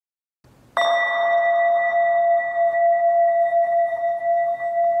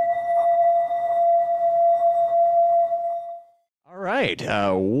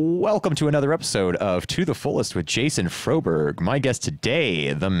right. Welcome to another episode of To the Fullest with Jason Froberg. My guest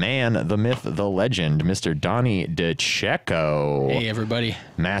today, the man, the myth, the legend, Mr. Donny DeCecco. Hey, everybody.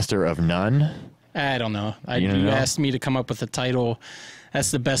 Master of none? I don't know. You asked me to come up with a title.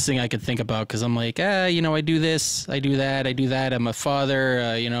 That's the best thing I could think about because I'm like, I do this, I do that, I do that. I'm a father,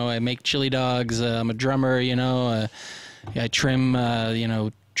 I make chili dogs. I'm a drummer, I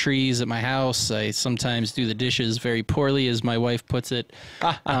trim, trees at my house. I sometimes do the dishes very poorly, as my wife puts it. So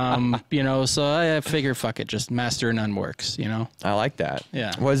I figure, fuck it, just master of none works, I like that.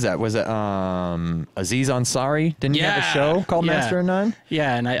 Yeah. What is that? Was it Aziz Ansari? Didn't you have a show called Master of None?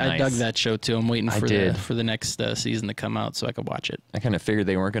 Yeah, and I Nice. dug that show too. I'm waiting for the next season to come out so I could watch it. I kind of figured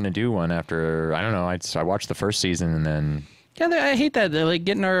they weren't going to do one after, I don't know, I watched the first season and then... Yeah, I hate that. They're like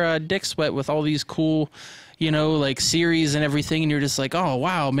getting our dicks wet with all these cool, series and everything, and you're just like, oh,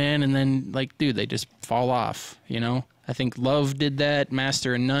 wow, man. And then, dude, they just fall off, I think Love did that.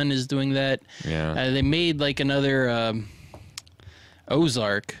 Master of None is doing that. Yeah. They made, another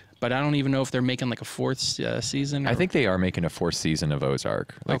Ozark, but I don't even know if they're making, a fourth season. I think they are making a fourth season of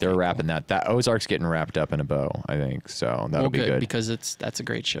Ozark. They're wrapping that. That Ozark's getting wrapped up in a bow, I think. So that'll be good. Because that's a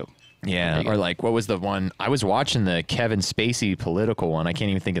great show. Yeah, or what was the one? I was watching the Kevin Spacey political one. I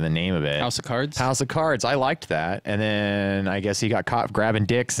can't even think of the name of it. House of Cards? House of Cards. I liked that. And then I guess he got caught grabbing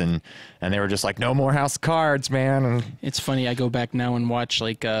dicks, and they were just like, no more House of Cards, man. And it's funny. I go back now and watch,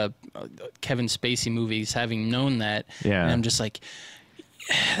 Kevin Spacey movies, having known that. Yeah. And I'm just like...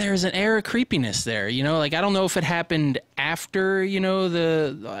 There's an air of creepiness there, I don't know if it happened after,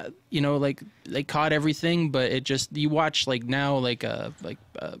 they caught everything, but it just, you watch now,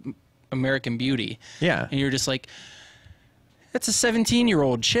 American Beauty. Yeah. And you're just like, that's a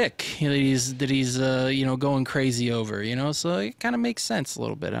 17-year-old chick that he's going crazy over, so it kind of makes sense a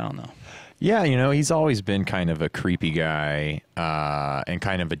little bit. I don't know. Yeah, he's always been kind of a creepy guy and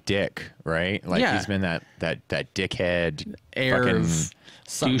kind of a dick, right? He's been that dickhead air fucking of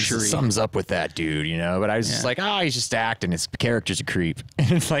douchery. Sums up with that dude, But I was just like, he's just acting. His character's a creep.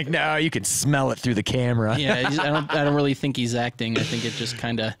 And it's like, no, you can smell it through the camera. Yeah, I don't really think he's acting. I think it just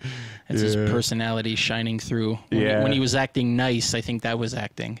kind of, it's his personality shining through. When he was acting nice, I think that was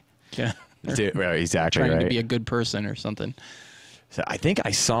acting. Yeah. Well, exactly trying right. to be a good person or something. So I think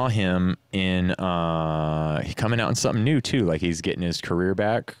I saw him in coming out in something new too. He's getting his career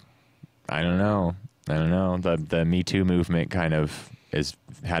back. I don't know. The Me Too movement kind of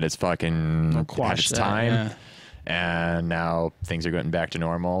had its fucking had its time, and now things are getting back to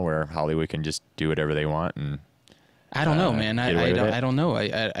normal where Hollywood can just do whatever they want. And I don't know, man. I don't know.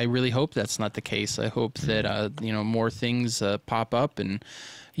 I really hope that's not the case. I hope that more things pop up and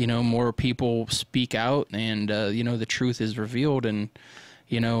more people speak out and the truth is revealed and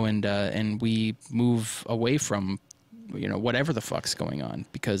and we move away from whatever the fuck's going on,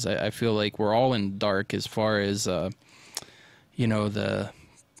 because I feel like we're all in the dark as far as the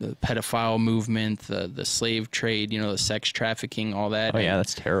pedophile movement, the slave trade, the sex trafficking, all that. Oh yeah,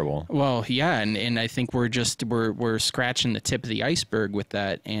 that's terrible. Well, yeah, and I think we're scratching the tip of the iceberg with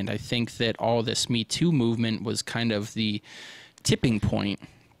that, and I think that all this Me Too movement was kind of the tipping point,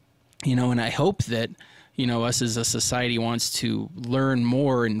 and I hope that us as a society wants to learn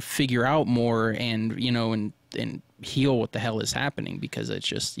more and figure out more and and heal what the hell is happening, because it's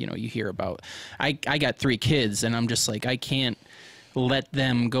just you hear about I got 3 kids and I'm just like, I can't let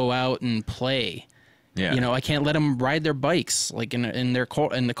them go out and play. Yeah. I can't let them ride their bikes in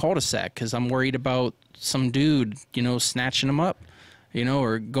the cul-de-sac because I'm worried about some dude snatching them up,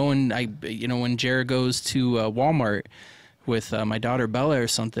 or going when Jared goes to Walmart with my daughter Bella or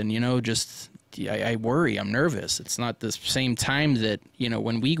something, I worry, I'm nervous. It's not the same time that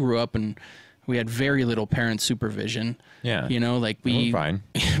when we grew up and we had very little parent supervision. Yeah. We fine.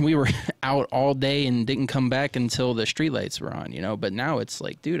 we were out all day and didn't come back until the streetlights were on, but now it's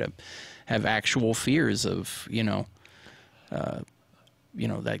like, dude, I have actual fears of, that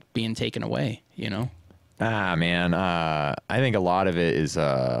being taken away, Man, I think a lot of it is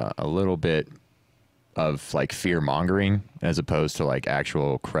a little bit of fear mongering as opposed to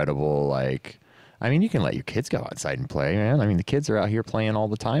actual credible you can let your kids go outside and play, man. The kids are out here playing all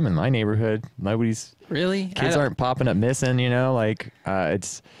the time in my neighborhood. Nobody's really kids aren't popping up missing.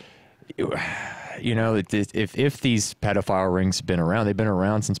 It's if these pedophile rings have been around, they've been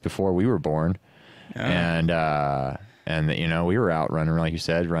around since before we were born, and we were out running, like you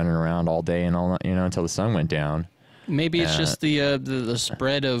said, running around all day and all until the sun went down. Maybe it's just the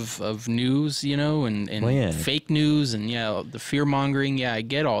spread of news, and fake news and the fear mongering. Yeah, I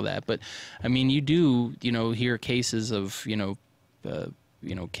get all that, but you do hear cases of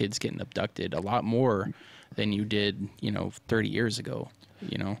kids getting abducted a lot more than you did, 30 years ago,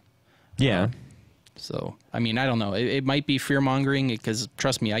 Yeah. So, I mean, I don't know. It might be fear-mongering because,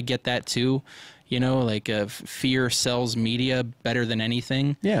 trust me, I get that too. Fear sells media better than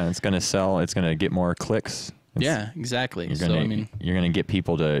anything. Yeah, it's going to sell. It's going to get more clicks. Yeah, exactly. You're going to get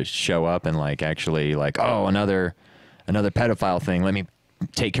people to show up and actually oh, another pedophile thing. Let me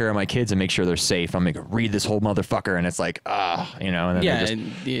take care of my kids and make sure they're safe. I'm going to read this whole motherfucker. And it's and then they're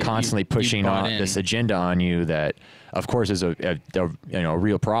just constantly pushing this agenda on you that, of course, is a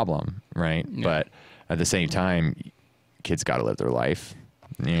real problem, right? Yeah. But at the same time, kids got to live their life.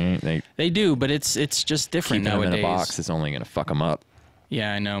 They do, but it's just different nowadays. Keeping them in a box is only going to fuck them up.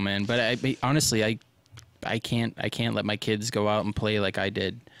 Yeah, I know, man. But honestly, I can't let my kids go out and play like I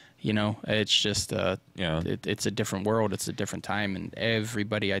did. It's just it's a different world. It's a different time, and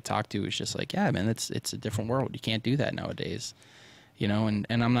everybody I talk to is just like, yeah, man, it's a different world. You can't do that nowadays. And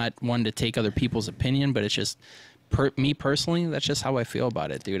I'm not one to take other people's opinion, but it's just me personally. That's just how I feel about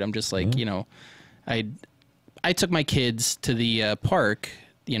it, dude. I'm just like, I took my kids to the park,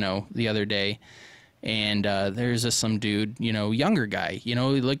 the other day, and there's some dude, younger guy, he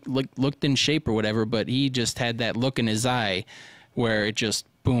looked in shape or whatever, but he just had that look in his eye where it just,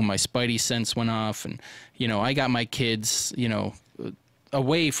 boom, my spidey sense went off, and, I got my kids,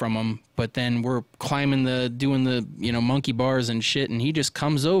 away from him, but then we're doing the, monkey bars and shit, and he just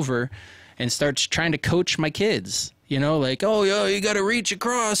comes over and starts trying to coach my kids. Oh, yo, you got to reach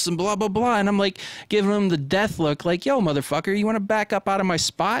across and blah, blah, blah. And I'm like giving him the death look like, yo, motherfucker, you want to back up out of my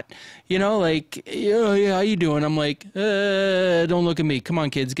spot? Yeah, how you doing? I'm like, don't look at me. Come on,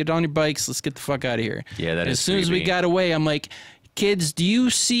 kids, get on your bikes. Let's get the fuck out of here. Yeah, that is as soon creepy. As we got away, I'm like, kids, do you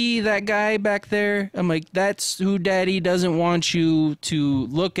see that guy back there? I'm like, that's who daddy doesn't want you to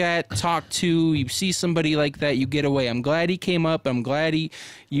look at, talk to. You see somebody like that, you get away. I'm glad he came up. I'm glad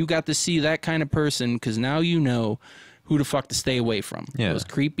you got to see that kind of person, because now you know who the fuck to stay away from. Yeah. Those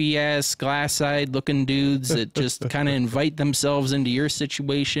creepy-ass, glass-eyed looking dudes that just kind of invite themselves into your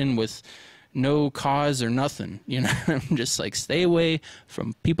situation with no cause or nothing. I'm just like, stay away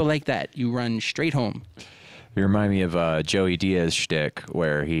from people like that. You run straight home. You remind me of Joey Diaz shtick,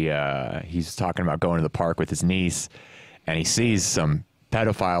 where he's talking about going to the park with his niece, and he sees some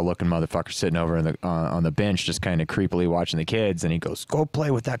pedophile-looking motherfucker sitting over on the bench, just kind of creepily watching the kids, and he goes, "Go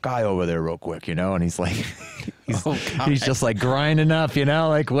play with that guy over there real quick," and he's like, he's just like grinding up,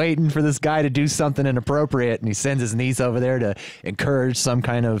 waiting for this guy to do something inappropriate, and he sends his niece over there to encourage some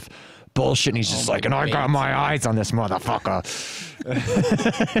kind of bullshit, and he's just I got my eyes on this motherfucker.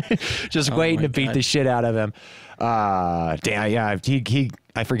 Just waiting to beat the shit out of him. Damn, yeah,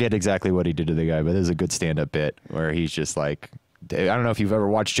 I forget exactly what he did to the guy, but there's a good stand-up bit where he's just like, I don't know if you've ever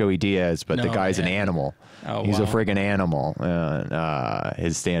watched Joey Diaz, but the guy's an animal. Oh, he's a friggin' animal.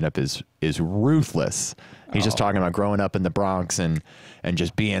 His stand-up is ruthless. He's just talking about growing up in the Bronx and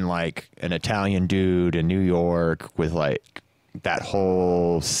just being like an Italian dude in New York with that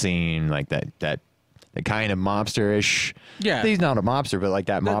whole scene, that the kind of mobster-ish. Yeah. He's not a mobster, but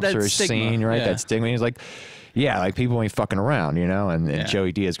that mobster-ish scene, right? Yeah. That stigma. He's like, yeah, people ain't fucking around, and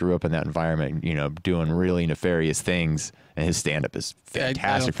Joey Diaz grew up in that environment, doing really nefarious things, and his stand-up is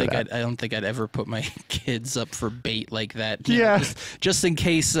fantastic for that. I don't think I'd ever put my kids up for bait like that. Yeah. Just in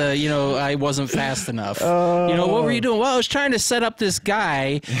case, I wasn't fast enough. What were you doing? Well, I was trying to set up this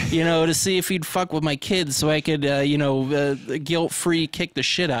guy, to see if he'd fuck with my kids so I could, guilt-free kick the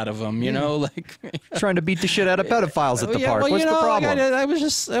shit out of him, Trying to beat the shit out of pedophiles at the park. What's the problem? I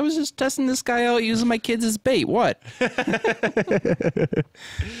was just testing this guy out using my kids as bait. What?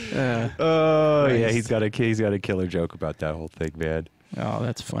 Yeah, he's got a killer joke about that whole thing, man. Oh,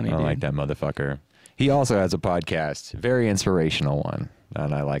 that's funny. I like that motherfucker. He also has a podcast, very inspirational one,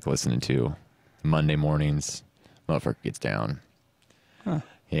 that I like listening to. Monday mornings, motherfucker gets down. Huh.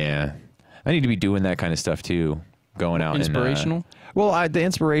 Yeah, I need to be doing that kind of stuff too. Going out inspirational. The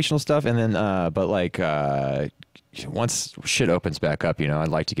inspirational stuff, and then once shit opens back up, I'd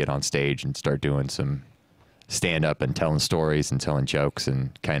like to get on stage and start doing some stand up and telling stories and telling jokes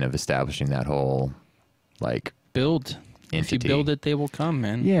and kind of establishing that whole build. Entity. If you build it, they will come,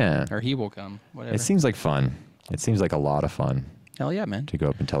 man. Yeah. Or he will come. Whatever. It seems like fun. It seems like a lot of fun. Hell yeah, man. To go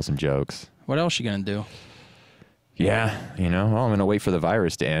up and tell some jokes. What else you gonna do? Yeah, well, I'm gonna wait for the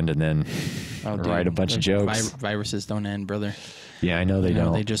virus to end and then write a bunch of jokes. Viruses don't end, brother. Yeah, I know they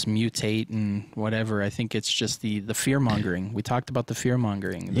don't. They just mutate and whatever. I think it's just the fear mongering. We talked about the fear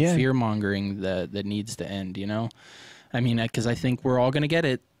mongering. The fear mongering that needs to end. I mean, because I think we're all gonna get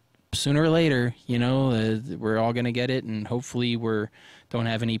it sooner or later. We're all gonna get it, and hopefully don't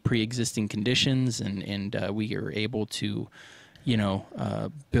have any pre-existing conditions, and we are able to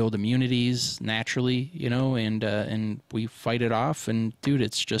build immunities naturally, and we fight it off. And dude,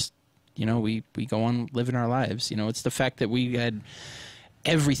 it's just, we go on living our lives. It's the fact that we had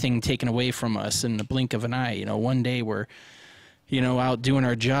everything taken away from us in the blink of an eye. One day we're, out doing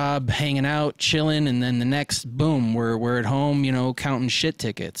our job, hanging out, chilling, and then the next, boom, we're at home, counting shit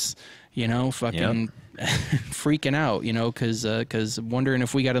tickets, fucking freaking out, because wondering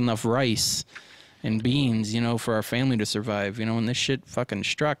if we got enough rice and beans, for our family to survive, when this shit fucking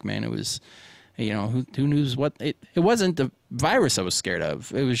struck, man. It was, who knows what it wasn't the virus I was scared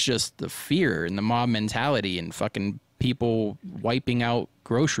of. It was just the fear and the mob mentality and fucking people wiping out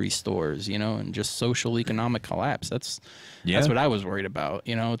grocery stores, and just social economic collapse. That's what I was worried about.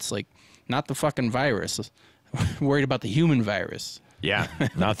 It's like not the fucking virus. Worried about the human virus. Yeah.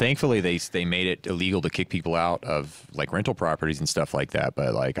 Now, thankfully, they made it illegal to kick people out of like rental properties and stuff like that.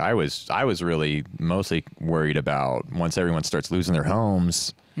 But like I was really mostly worried about once everyone starts losing their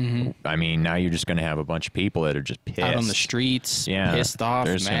homes. Mm-hmm. I mean, now you're just going to have a bunch of people that are just pissed out on the streets, pissed off,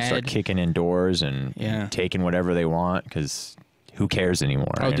 they're just going to start kicking in doors and taking whatever they want because who cares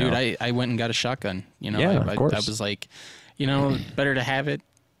anymore? Oh, dude, I went and got a shotgun. Of course. I was like, better to have it.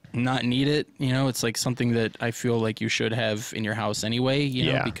 Not need it, it's like something that I feel like you should have in your house anyway,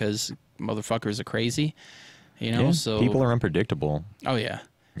 because motherfuckers are crazy, so people are unpredictable. Oh yeah.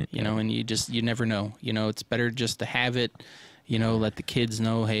 And you never know, it's better just to have it, let the kids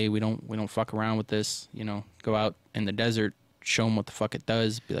know, hey, we don't fuck around with this, go out in the desert, show them what the fuck it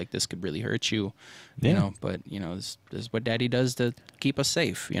does, be like, this could really hurt you, but this is what daddy does to keep us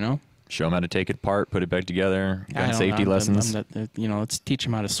safe, Show them how to take it apart, put it back together, gun safety lessons. Let's teach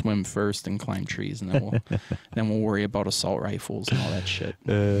them how to swim first and climb trees, and then we'll worry about assault rifles and all that shit.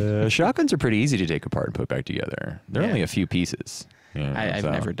 Shotguns are pretty easy to take apart and put back together. They're only a few pieces. I've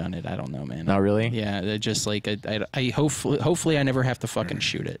never done it. I don't know, man. Not really? Yeah, they're just like I hopefully I never have to fucking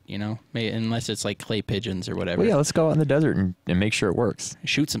shoot it, unless it's like clay pigeons or whatever. Well, yeah, let's go out in the desert and make sure it works.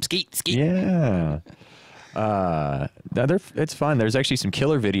 Shoot some skeet. Yeah. It's fun. There's actually some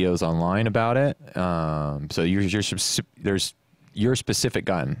killer videos online about it. So there's your specific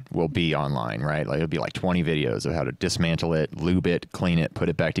gun will be online, right? Like it'll be like 20 videos of how to dismantle it, lube it, clean it, put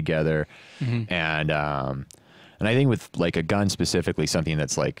it back together. Mm-hmm. And I think with like a gun specifically, something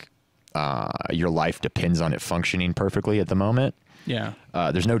that's like your life depends on it functioning perfectly at the moment. Yeah.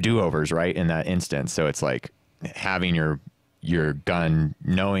 There's no do-overs, right, in that instance. So it's like having your gun,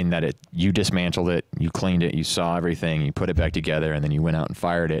 knowing that you dismantled it, you cleaned it, you saw everything, you put it back together, and then you went out and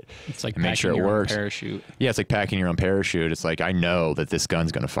fired it. It's like make sure it works. Parachute. Yeah, it's like packing your own parachute. It's like I know that this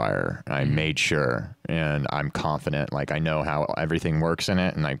gun's going to fire. I made sure, and I'm confident. Like I know how everything works in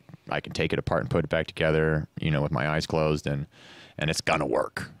it, and I can take it apart and put it back together, with my eyes closed, and it's gonna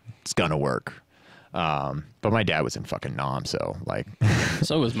work. It's gonna work. But my dad was in fucking Nam, so like.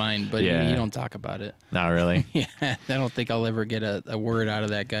 So was mine, but you don't talk about it. Not really. Yeah, I don't think I'll ever get a word out of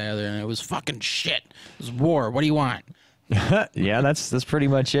that guy other than it was fucking shit. It was war. What do you want? Yeah, that's pretty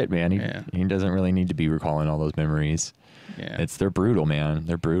much it, man. He doesn't really need to be recalling all those memories. Yeah, they're brutal, man.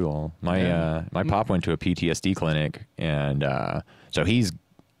 They're brutal. My pop went to a PTSD clinic, and so he's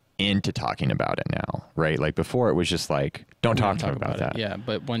into talking about it now, right? Like before, it was just like, don't talk to him about that. Yeah,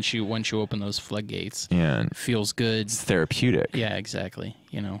 but once you open those floodgates, it feels good. It's therapeutic. Yeah, exactly.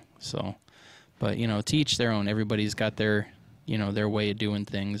 So, but to each their own. Everybody's got their their way of doing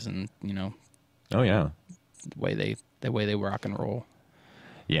things, and Oh yeah. the way they rock and roll.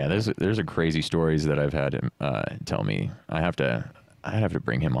 Yeah, there's a crazy stories that I've had him tell me. I'd have to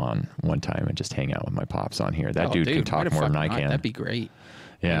bring him on one time and just hang out with my pops on here. That dude can talk more than I can. That'd be great.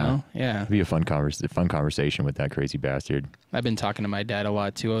 Yeah. Yeah. It'd be a fun conversation with that crazy bastard. I've been talking to my dad a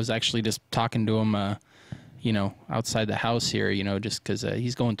lot too. I was actually just talking to him, outside the house here, just because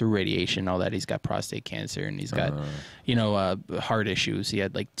he's going through radiation and all that. He's got prostate cancer and he's got, heart issues. He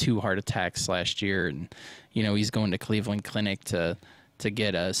had like 2 heart attacks last year, and, he's going to Cleveland Clinic to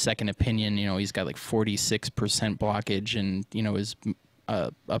get a second opinion. He's got like 46% blockage in, his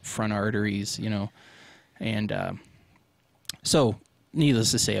up front arteries, and so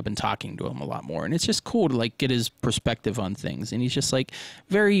needless to say, I've been talking to him a lot more, and it's just cool to like get his perspective on things. And he's just like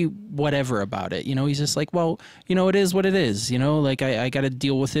very whatever about it. He's just like, well, it is what it is. Like I got to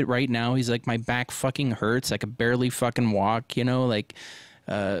deal with it right now. He's like, my back fucking hurts. I could barely fucking walk.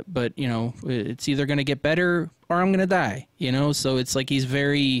 But it's either gonna get better or I'm gonna die. So it's like he's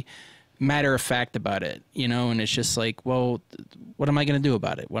very matter of fact about it, and it's just like, well, what am I going to do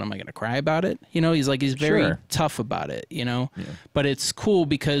about it? What am I going to cry about it? He's very tough about it, Yeah. But it's cool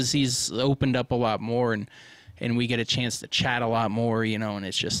because he's opened up a lot more, and we get a chance to chat a lot more, and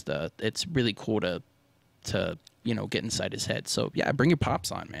it's just, it's really cool to to get inside his head. So yeah, bring your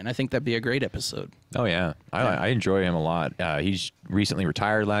pops on, man. I think that'd be a great episode. Oh yeah, I enjoy him a lot. He's recently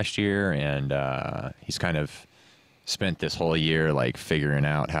retired last year, and he's kind of spent this whole year like figuring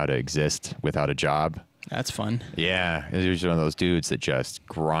out how to exist without a job. That's fun. Yeah, he was one of those dudes that just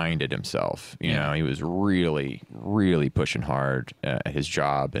grinded himself. You know, he was really, really pushing hard at his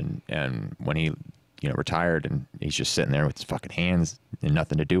job, and when he retired, and he's just sitting there with his fucking hands and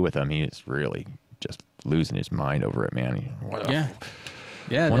nothing to do with them, he is really just losing his mind over it, man.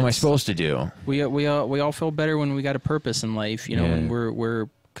 Yeah. What am I supposed to do? We all feel better when we got a purpose in life, when we're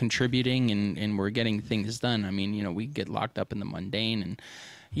contributing and we're getting things done. I mean, we get locked up in the mundane, and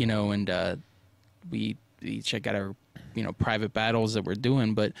we each got our private battles that we're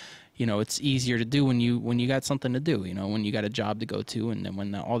doing, but it's easier to do when you got something to do, when you got a job to go to, and then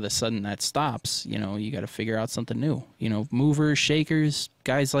when all of a sudden that stops, you got to figure out something new. Movers, shakers,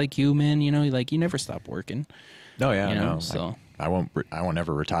 guys like you, man, you never stop working. Oh yeah, no. So I won't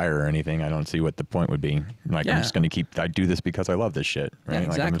ever retire or anything. I don't see what the point would be. I'm just going to I do this because I love this shit, right? Yeah,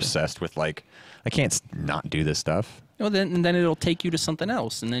 exactly. Like I'm obsessed with I can't not do this stuff. Well, then it'll take you to something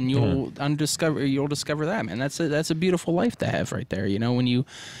else, and then you'll discover that, man. That's a beautiful life to have right there. When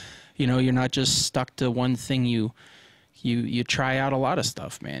you're not just stuck to one thing. You try out a lot of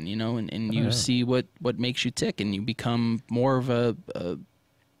stuff, man. And you see what makes you tick, and you become more of a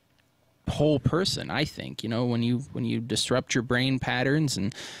whole person. I think when you disrupt your brain patterns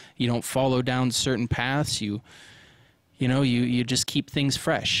and you don't follow down certain paths, you just keep things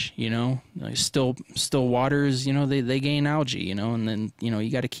fresh. Still waters, they gain algae, and then you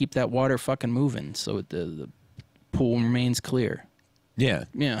got to keep that water fucking moving so the pool remains clear. Yeah.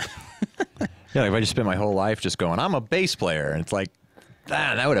 Yeah. Yeah, if I just spent my whole life just going, I'm a bass player, and it's like,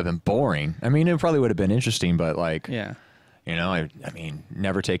 that would have been boring. I mean, it probably would have been interesting, but yeah. I mean,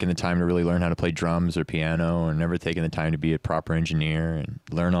 never taking the time to really learn how to play drums or piano, or never taking the time to be a proper engineer and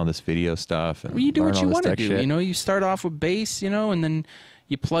learn all this video stuff. And you do what you want to do. Shit. You start off with bass, and then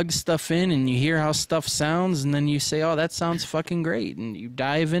you plug stuff in and you hear how stuff sounds, and then you say, oh, that sounds fucking great. And you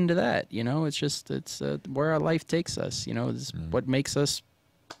dive into that, it's where our life takes us, it's what makes us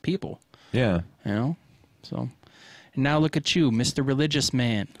people. Yeah. So, and now look at you, Mr. Religious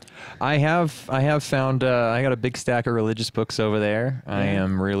Man. I have found, I got a big stack of religious books over there. I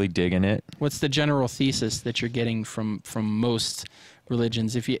am really digging it. What's the general thesis that you're getting from most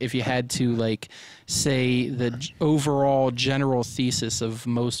religions? If you had to say the overall general thesis of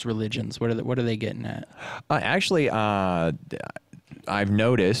most religions, what are they getting at? Actually, I've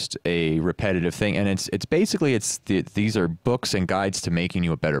noticed a repetitive thing, and it's basically these are books and guides to making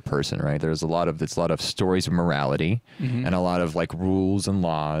you a better person, right? There's a lot of stories of morality, and a lot of rules and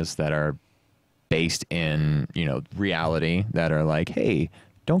laws that are based in reality, that are like, hey,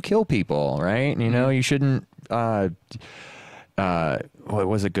 don't kill people, right? You shouldn't. What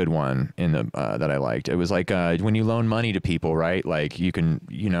was a good one in the that I liked? It was when you loan money to people, right? You can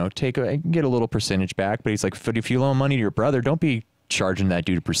get a little percentage back, but he's like, if you loan money to your brother, don't be charging that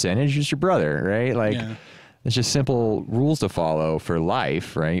dude a percentage. It's your brother, right? It's just simple rules to follow for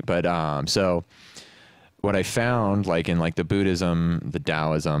life, right? But so what I found, in the Buddhism, the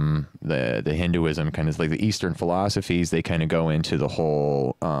Taoism, the Hinduism, kind of the Eastern philosophies, they kind of go into the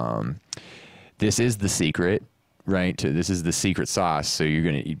whole this is the secret, right? This is the secret sauce. So you're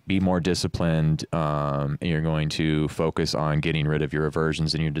going to be more disciplined, and you're going to focus on getting rid of your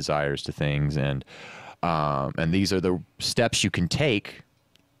aversions and your desires to things, and these are the steps you can take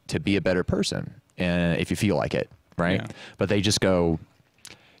to be a better person, and if you feel like it, right? Yeah. But they just go,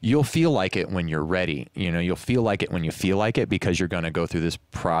 you'll feel like it when you're ready. You'll feel like it when you feel like it, because you're going to go through this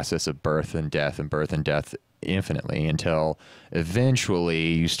process of birth and death infinitely, until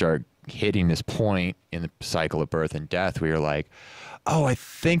eventually you start hitting this point in the cycle of birth and death where you're like, oh, I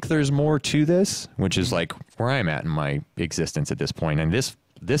think there's more to this, which is where I'm at in my existence at this point. And this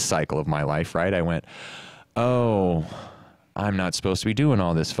cycle of my life, right? I went, oh, I'm not supposed to be doing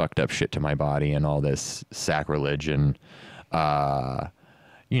all this fucked up shit to my body and all this sacrilege and,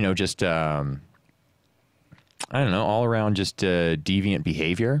 just, I don't know, all around just deviant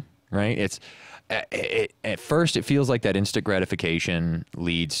behavior, right? At first it feels like that instant gratification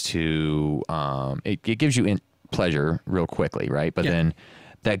leads to, it gives you pleasure real quickly, right? But then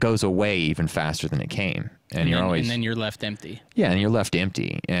that goes away even faster than it came. And then you're left empty. Yeah, and you're left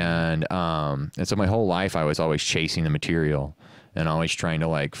empty. And so my whole life I was always chasing the material and always trying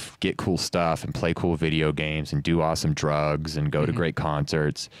to get cool stuff and play cool video games and do awesome drugs and go to great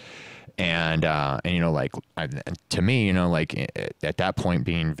concerts. And to me, at that point,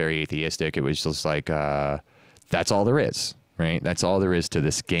 being very atheistic, it was just that's all there is, right? That's all there is to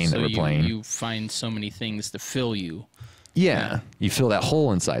this game that we're playing. You find so many things to fill you. Yeah, you feel that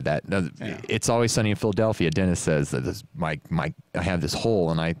hole inside that. It's Always Sunny in Philadelphia. Dennis says that I have this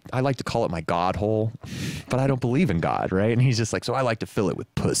hole, and I like to call it my God hole, but I don't believe in God, right? And he's just like, so I like to fill it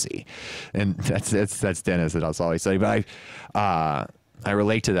with pussy, and that's Dennis at It's Always Sunny. But I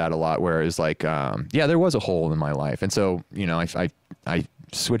relate to that a lot, where it's like, yeah, there was a hole in my life, and so I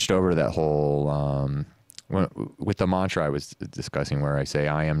switched over to that whole with the mantra I was discussing, where I say,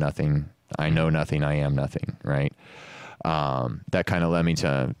 I am nothing, I know nothing, I am nothing, right? That kind of led me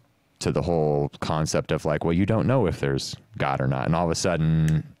to the whole concept of like, well, you don't know if there's God or not. And all of a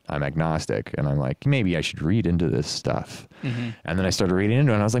sudden I'm agnostic, and I'm like, maybe I should read into this stuff. And then I started reading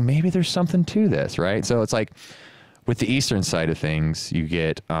into it, and I was like, maybe there's something to this, right? So it's like with the Eastern side of things, you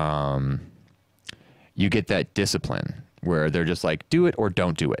get that discipline where they're just like, do it or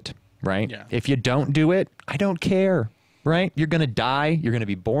don't do it, right? Yeah. If you don't do it, I don't care, right? You're going to die. You're going to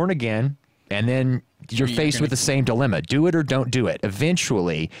be born again. And then you're faced with the same dilemma. Do it or don't do it.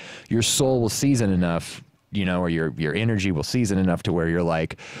 Eventually, your soul will season enough, or your energy will season enough to where you're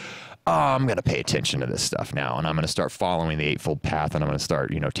like, oh, I'm going to pay attention to this stuff now, and I'm going to start following the Eightfold Path, and I'm going to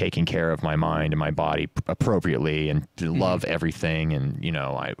start, taking care of my mind and my body appropriately, and to love everything, and,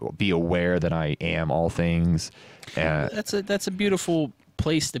 I will be aware that I am all things. That's a beautiful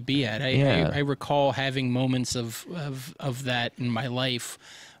place to be at. I recall having moments of that in my life,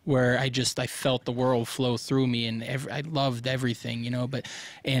 where I felt the world flow through me, and I loved everything,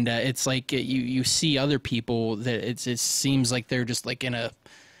 it's like you see other people that it seems like they're just like in a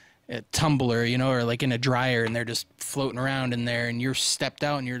tumbler, or like in a dryer, and they're just floating around in there, and you're stepped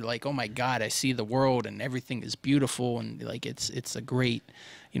out and you're like, oh my God, I see the world and everything is beautiful, and like it's a great,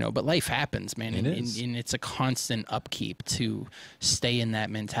 but life happens, man. And it's a constant upkeep to stay in that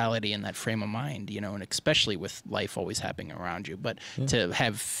mentality and that frame of mind, and especially with life always happening around you. But to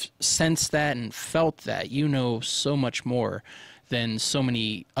have sensed that and felt that, so much more than so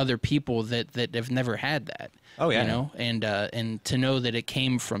many other people that have never had that. Oh yeah. And to know that it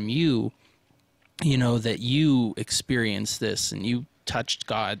came from you, that you experienced this and you touched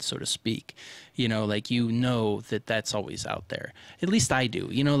God, so to speak, that that's always out there. At least I do.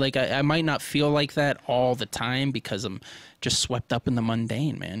 Like I might not feel like that all the time because I'm just swept up in the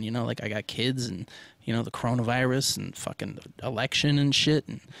mundane, man. Like I got kids and the coronavirus and fucking election and shit,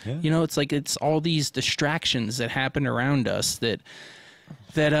 and it's like it's all these distractions that happen around us that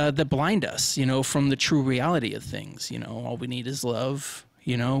blind us, from the true reality of things. All we need is love.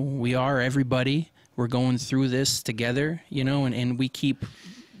 We are everybody. We're going through this together, and we keep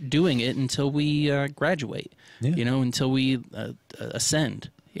doing it until we graduate, until we ascend,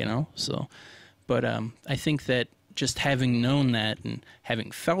 So, but I think that just having known that and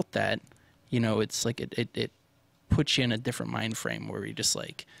having felt that, it's like it puts you in a different mind frame where you're just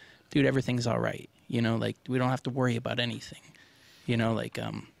like, dude, everything's all right. Like we don't have to worry about anything. You really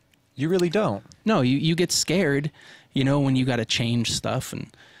don't. No, you get scared, when you got to change stuff and,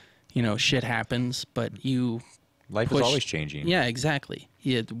 shit happens, but life is always changing. Yeah, exactly.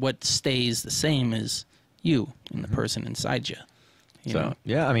 What stays the same is you and the person inside you.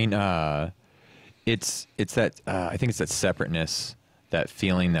 Yeah, I mean, it's that, I think it's that separateness, that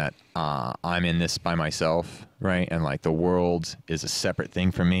feeling that I'm in this by myself, right? And like the world is a separate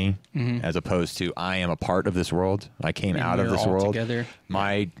thing from me, as opposed to I am a part of this world. I came out of this world. Together.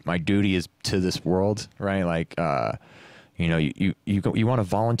 My duty is to this world, right? Like, you want to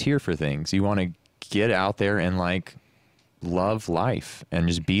volunteer for things. You want to get out there and like love life and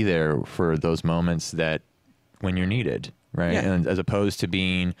just be there for those moments that when you're needed, right? Yeah. And as opposed to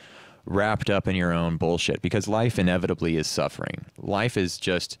being wrapped up in your own bullshit, because life inevitably is suffering. Life is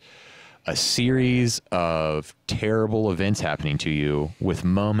just a series of terrible events happening to you with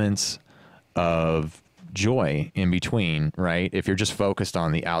moments of joy in between, right? If you're just focused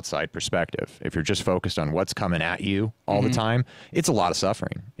on the outside perspective, if you're just focused on what's coming at you all the time, it's a lot of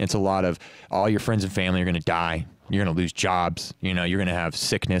suffering. It's a lot of all your friends and family are going to die. You're going to lose jobs. You're going to have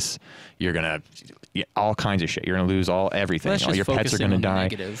sickness. You're going to all kinds of shit. You're going to lose everything. Well, all your pets are going to die.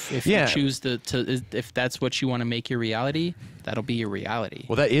 Negative. If you choose to, if that's what you want to make your reality, that'll be your reality.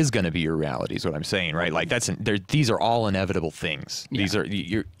 Well, that is going to be your reality, is what I'm saying, right? Like these are all inevitable things. Yeah. These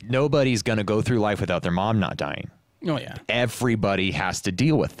are nobody's going to go through life without their mom not dying. Oh yeah. Everybody has to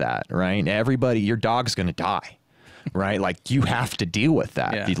deal with that, right? Your dog's going to die. Right? Like you have to deal with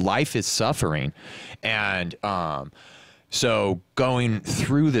that. Yeah. Life is suffering. And so going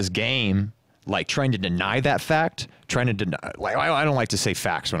through this game, like trying to deny that fact, I don't like to say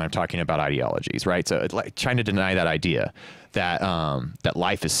facts when I'm talking about ideologies, right? So like trying to deny that idea that that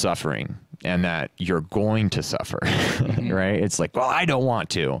life is suffering and that you're going to suffer, right? It's like, well, I don't want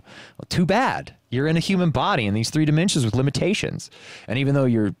to. Well, too bad. You're in a human body in these 3 dimensions with limitations. And even though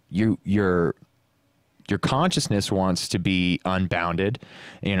your consciousness wants to be unbounded,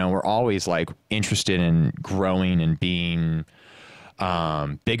 you know, we're always like interested in growing and being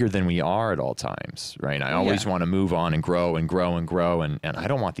bigger than we are at all times, right? I always want to move on and grow and grow and grow, and I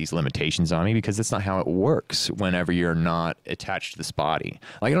don't want these limitations on me, because that's not how it works whenever you're not attached to this body.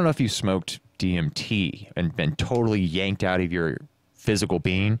 Like, I don't know if you smoked DMT and been totally yanked out of your physical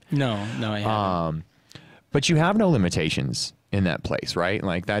being. No, I haven't. But you have no limitations in that place, right?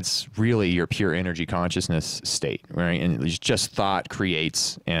 Like, that's really your pure energy consciousness state, right? And it's just thought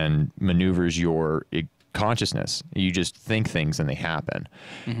creates and maneuvers your consciousness. You just think things and they happen,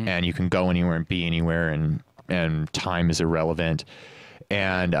 and you can go anywhere and be anywhere, and time is irrelevant.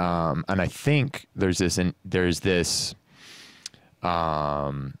 And I think there's this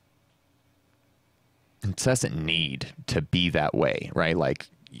incessant need to be that way, right? Like,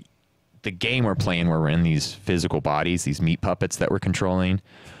 the game we're playing, where we're in these physical bodies, these meat puppets that we're controlling,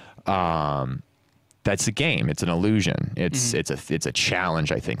 that's a game. It's an illusion. It's a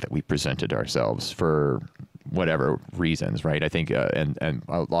challenge, I think, that we presented ourselves for whatever reasons, right? I think, and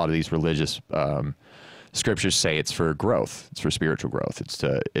a lot of these religious scriptures say it's for growth. It's for spiritual growth.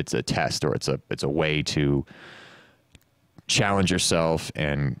 It's a test, or it's a way to challenge yourself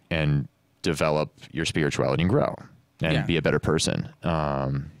and develop your spirituality and grow and be a better person.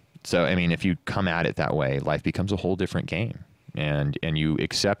 So, I mean, if you come at it that way, life becomes a whole different game, and you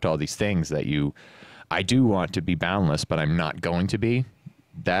accept all these things that I do want to be boundless, but I'm not going to be.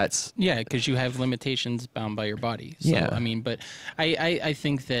 That's because you have limitations bound by your body. So, I mean, but I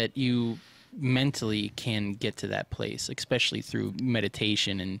think that you mentally can get to that place, especially through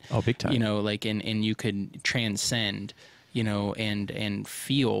meditation and big time. You know, like, and you could transcend, you know, and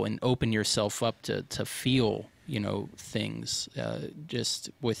feel and open yourself up to feel, you know, things just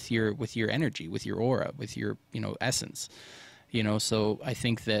with your energy, with your aura, with your, you know, essence, you know. So I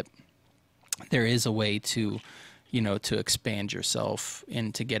think that there is a way to, you know, to expand yourself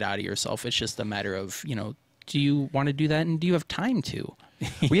and to get out of yourself. It's just a matter of, you know, do you want to do that, and do you have time to?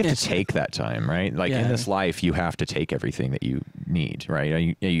 We have to take that time, right? Like, in this life, you have to take everything that you need,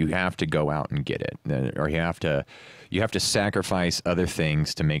 right? You have to go out and get it, or you have to sacrifice other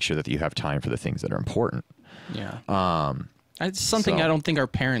things to make sure that you have time for the things that are important. Yeah. It's something I don't think our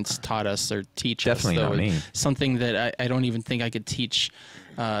parents taught us or teach us. Definitely not me. Something that I don't even think I could teach,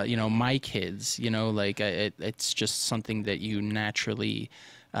 you know, my kids. You know, like, it's just something that you naturally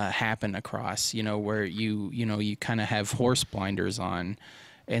happen across. You know, where you kind of have horse blinders on,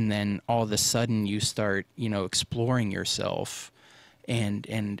 and then all of a sudden you start, you know, exploring yourself, and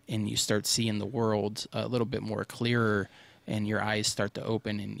you start seeing the world a little bit more clearer. And your eyes start to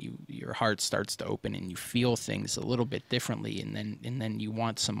open, and your heart starts to open, and you feel things a little bit differently, and then you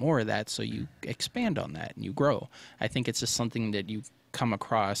want some more of that, so you expand on that and you grow. I think it's just something that you come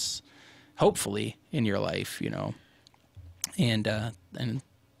across, hopefully, in your life, you know, and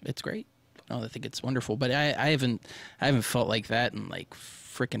it's great. No, I think it's wonderful, but I haven't felt like that in like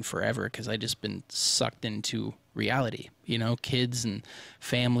freaking forever, because I just been sucked into reality, you know, kids and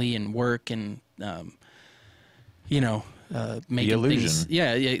family and work and you know. Making the illusion.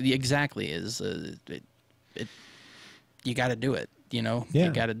 Things, exactly. You got to do it. You know,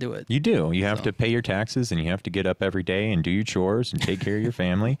 you got to do it. You do. You have to pay your taxes, and you have to get up every day and do your chores and take care of your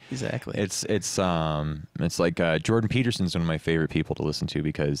family. Exactly. It's like Jordan Peterson's one of my favorite people to listen to,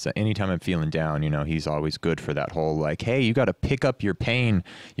 because anytime I'm feeling down, you know, he's always good for that whole, like, hey, you got to pick up your pain,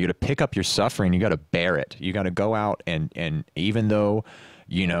 you got to pick up your suffering, you got to bear it, you got to go out and even though,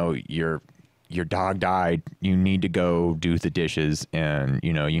 you know, your dog died, you need to go do the dishes, and,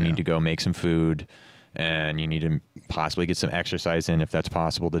 you know, you need to go make some food, and you need to possibly get some exercise in if that's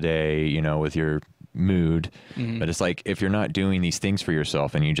possible today, you know, with your mood. But it's like, if you're not doing these things for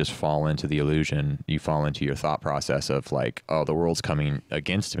yourself, and you just fall into the illusion, you fall into your thought process of like, oh, the world's coming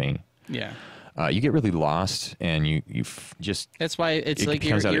against me. Yeah. You get really lost, and you just... That's why it's like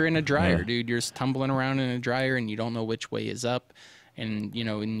you're in a dryer, dude. You're just tumbling around in a dryer, and you don't know which way is up. And, you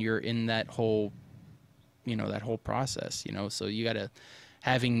know, and you're in that whole, you know, that whole process, you know, so you got to,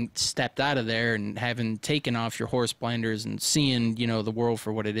 having stepped out of there and having taken off your horse blinders and seeing, you know, the world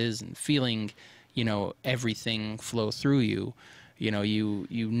for what it is, and feeling, you know, everything flow through you,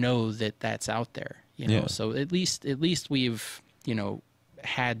 you know that that's out there, you know, so at least we've, you know,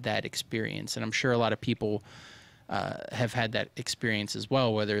 had that experience. And I'm sure a lot of people have had that experience as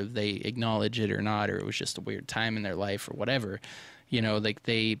well, whether they acknowledge it or not, or it was just a weird time in their life or whatever. You know, like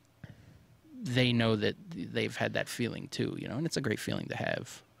they know that they've had that feeling too, you know, and it's a great feeling to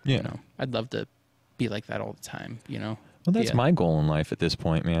have. Yeah. You know, I'd love to be like that all the time, you know? Well, that's my goal in life at this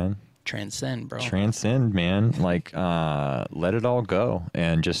point, man. Transcend, bro. Transcend, man. Like, let it all go.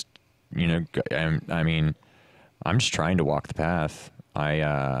 And just, you know, I mean, I'm just trying to walk the path.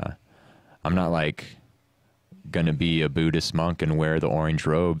 I'm not like going to be a Buddhist monk and wear the orange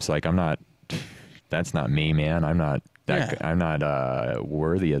robes. Like, that's not me, man. I'm not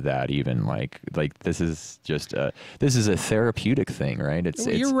worthy of that even. Like this is just this is a therapeutic thing, right?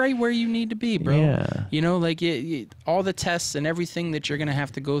 You're right where you need to be, bro. Yeah. You know, like all the tests and everything that you're going to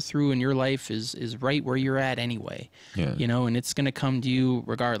have to go through in your life is right where you're at anyway. Yeah. You know, and it's going to come to you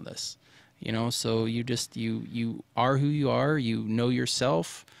regardless. You know, so you just you are who you are, you know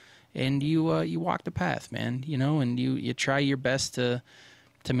yourself, and you walk the path, man, you know, and you try your best to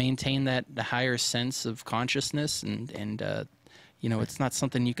maintain the higher sense of consciousness, and you know, it's not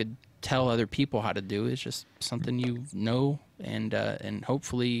something you could tell other people how to do. It's just something you know, and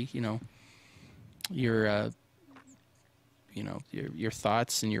hopefully, you know, your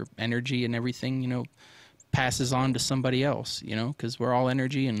thoughts and your energy and everything, you know, passes on to somebody else, you know, because we're all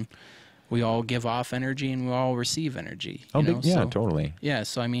energy and we all give off energy and we all receive energy. You know? Yeah, so, totally. Yeah,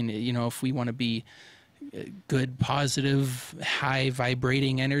 so I mean, you know, if we want to be good, positive, high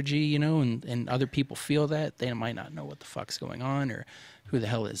vibrating energy, you know, and other people feel that, they might not know what the fuck's going on, or who the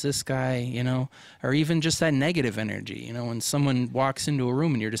hell is this guy, you know, or even just that negative energy, you know, when someone walks into a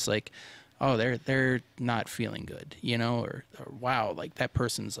room and you're just like, oh, they're not feeling good, you know, or wow, like that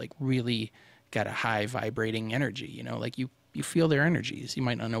person's like really got a high vibrating energy, you know, like you feel their energies. You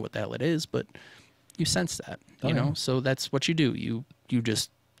might not know what the hell it is, but you sense that, you know, so that's what you do. You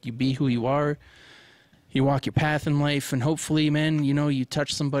be who you are. You walk your path in life, and hopefully, man, you know, you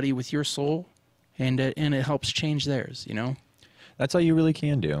touch somebody with your soul, and it helps change theirs, you know? That's all you really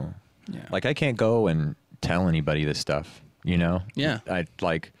can do. Yeah. Like, I can't go and tell anybody this stuff, you know? Yeah.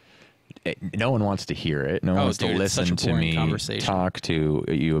 No one wants to hear it. No one wants to listen to me talk to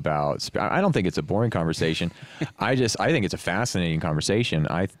you about. I don't think it's a boring conversation. I think it's a fascinating conversation.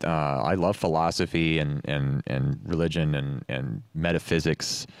 I love philosophy and religion and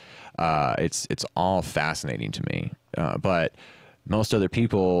metaphysics. It's all fascinating to me. But most other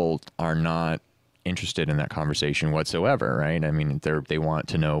people are not interested in that conversation whatsoever, right? I mean, they want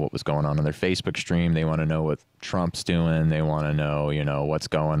to know what was going on their Facebook stream. They want to know what Trump's doing. They want to know, you know, what's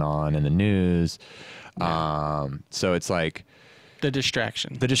going on in the news. Yeah. So it's like the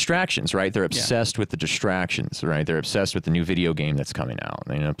distractions, right? They're obsessed with the distractions, right? They're obsessed with the new video game that's coming out.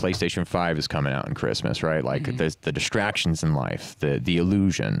 You know, PlayStation 5 is coming out in Christmas, right? Like there's the distractions in life, the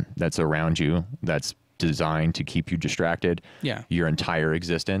illusion that's around you, that's designed to keep you distracted your entire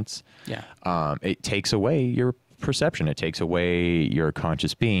existence. It takes away your perception. It takes away your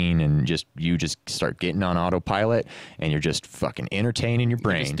conscious being, and you just start getting on autopilot, and you're just fucking entertaining your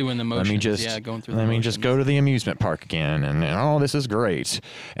brain. You're just doing the motions. Going through the motions. Just go to the amusement park again, and oh, this is great.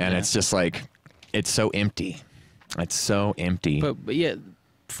 And it's just like, it's so empty. It's so empty. But yeah,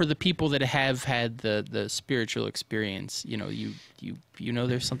 for the people that have had the spiritual experience, you know, you know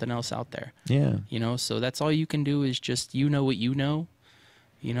there's something else out there. Yeah. You know, so that's all you can do is just, you know what you know,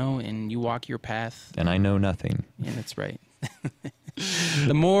 and you walk your path. And I know nothing. Yeah, that's right.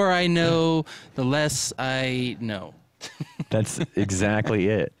 The more I know, the less I know. That's exactly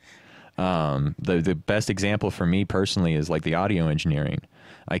it. The best example for me personally is like the audio engineering.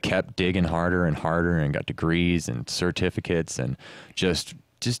 I kept digging harder and harder and got degrees and certificates and just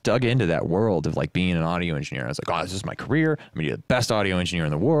dug into that world of like being an audio engineer. I was like, oh, this is my career. I'm gonna be the best audio engineer in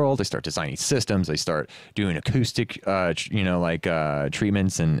the world. I start designing systems. I start doing acoustic,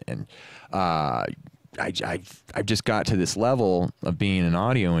 treatments, and I just got to this level of being an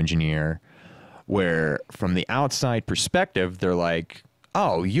audio engineer where from the outside perspective, they're like,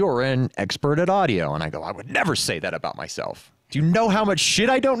 oh, you're an expert at audio. And I go, I would never say that about myself. Do you know how much shit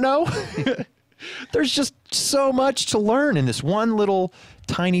I don't know? There's just so much to learn in this one little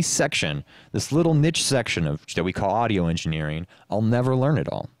tiny section, this little niche section that we call audio engineering. I'll never learn it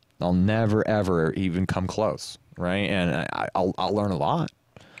all. I'll never, ever even come close, right? And I'll learn a lot.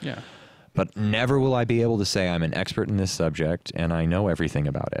 Yeah. But never will I be able to say I'm an expert in this subject and I know everything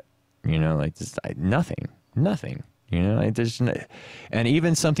about it. You know, like just nothing. You know, and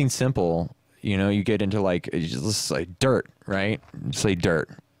even something simple, you know, you get into like, let's say dirt, right? Say dirt.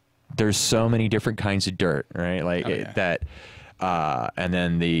 There's so many different kinds of dirt, right? Like and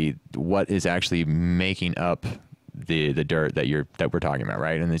then what is actually making up the dirt that we're talking about,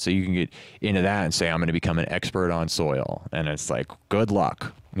 right? And then, so you can get into that and say, I'm going to become an expert on soil. And it's like, good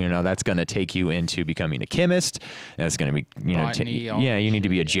luck. You know, that's going to take you into becoming a chemist. That's going to be, you know, you need to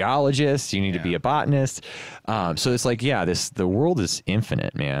be a geologist. You need to be a botanist. So it's like, the world is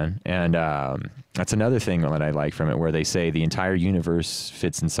infinite, man. And that's another thing that I like from it, where they say the entire universe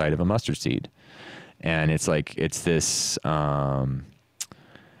fits inside of a mustard seed. And it's like, it's this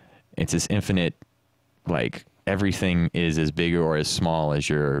infinite, like, everything is as big or as small as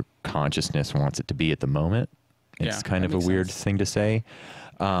your consciousness wants it to be at the moment. It's kind of a weird thing to say.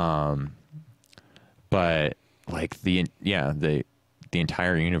 But like the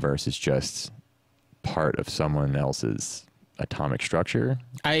entire universe is just part of someone else's atomic structure.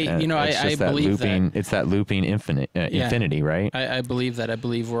 I believe that. It's that looping infinity, right? I believe that. I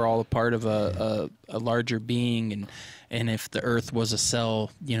believe we're all a part of a larger being, and if the Earth was a cell,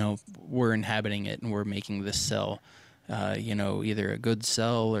 you know, we're inhabiting it and we're making this cell. You know, either a good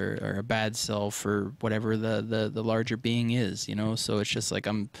cell or a bad cell for whatever the larger being is, you know. So it's just like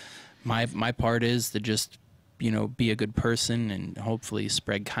my part is to just, you know, be a good person and hopefully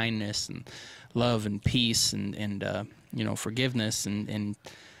spread kindness and love and peace and you know, forgiveness and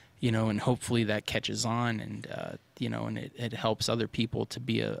you know, and hopefully that catches on and you know, and it helps other people to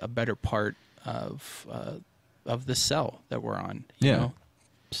be a better part of the cell that we're on, you know.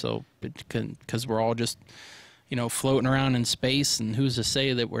 So because we're all just, you know, floating around in space, and who's to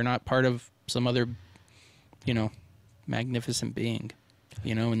say that we're not part of some other, you know, magnificent being,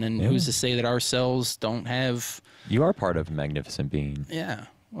 you know, and then who's to say that our cells don't have... You are part of a magnificent being. Yeah.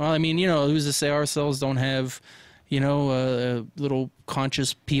 Well, I mean, you know, who's to say our cells don't have, you know, little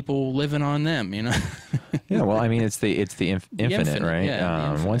conscious people living on them, you know? Yeah, well, I mean, it's the infinite, right?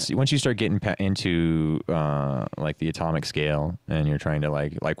 Yeah, once you start getting into like the atomic scale, and you're trying to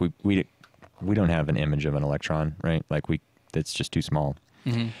like we don't have an image of an electron, right? Like it's just too small.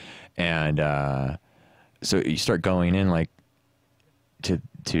 Mm-hmm. And so you start going in like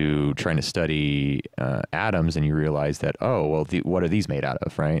to trying to study atoms, and you realize that, oh, well, what are these made out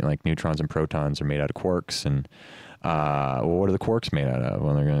of, right? Like neutrons and protons are made out of quarks, and well, what are the quarks made out of?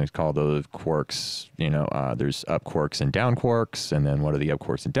 Well, they're going to call those quarks, you know, there's up quarks and down quarks, and then what are the up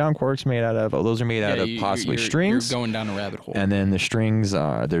quarks and down quarks made out of? Oh, those are made out of possibly strings. You're going down a rabbit hole. And then the strings,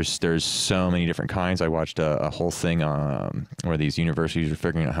 there's so many different kinds. I watched a whole thing where these universities are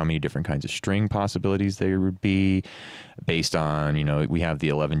figuring out how many different kinds of string possibilities there would be based on, you know, we have the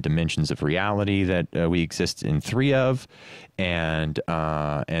 11 dimensions of reality that we exist in 3 of. And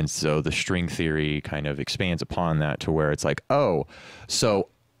so the string theory kind of expands upon that to where it's like, oh, so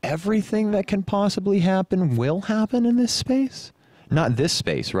everything that can possibly happen will happen in this space? Not this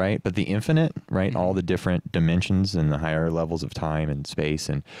space, right? But the infinite, right? All the different dimensions and the higher levels of time and space,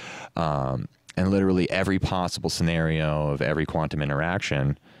 and literally every possible scenario of every quantum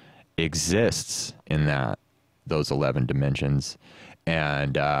interaction exists in those 11 dimensions,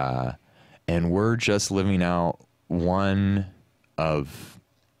 and we're just living out one of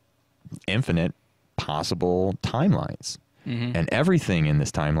infinite possible timelines. Mm-hmm. And everything in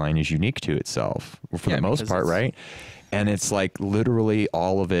this timeline is unique to itself for the most part, right? And it's like literally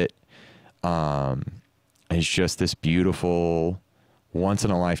all of it is just this beautiful once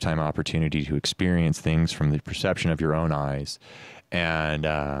in a lifetime opportunity to experience things from the perception of your own eyes, and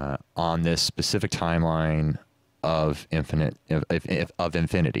on this specific timeline of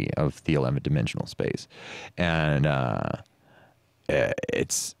infinity of the 11 dimensional space. And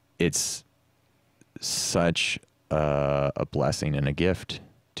it's such a blessing and a gift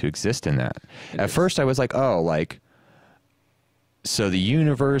to exist in that. At first I was like, oh, like, so the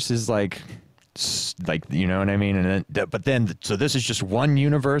universe is like, you know what I mean? And then, so this is just one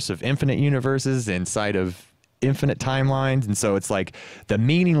universe of infinite universes inside of infinite timelines. And so it's like the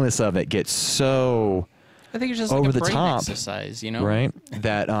meaningless of it gets so, I think it's just over like a the brain top exercise, you know? Right?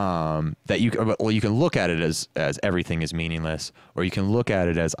 That you can look at it as everything is meaningless, or you can look at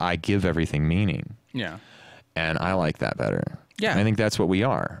it as I give everything meaning. Yeah. And I like that better. Yeah. I think that's what we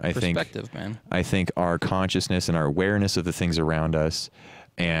are. Perspective, man. I think our consciousness and our awareness of the things around us,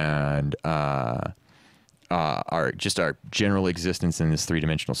 and our general existence in this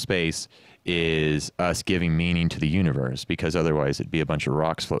 3-dimensional space is us giving meaning to the universe, because otherwise it'd be a bunch of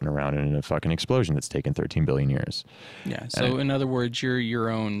rocks floating around in a fucking explosion that's taken 13 billion years. Yeah. So in other words, you're your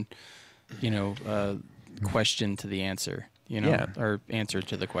own, you know, question to the answer, you know, Yeah. or answer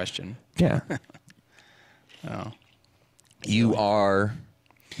to the question. Yeah. Oh. You are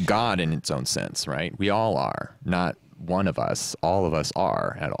God in its own sense, right? We all are. Not one of us. All of us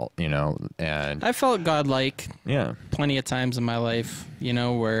are at all, you know, and I felt godlike. Yeah. Plenty of times in my life, you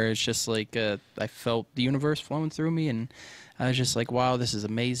know, where it's just like I felt the universe flowing through me, and I was just like, wow, this is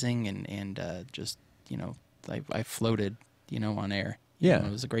amazing, and just, you know, I floated, you know, on air, Yeah.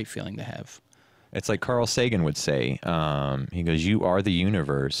 It was a great feeling to have. It's like Carl Sagan would say, he goes, you are the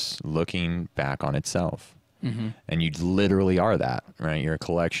universe looking back on itself. Mm-hmm. And you literally are that, right? You're a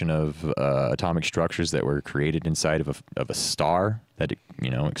collection of atomic structures that were created inside of a star that,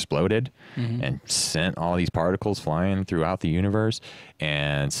 exploded and sent all these particles flying throughout the universe.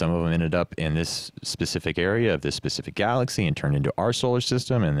 And some of them ended up in this specific area of this specific galaxy and turned into our solar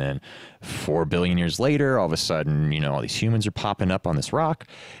system. And then 4 billion years later, all of a sudden, all these humans are popping up on this rock.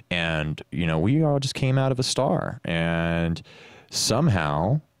 And, we all just came out of a star. And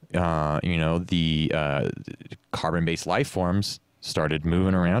somehow... the carbon-based life forms started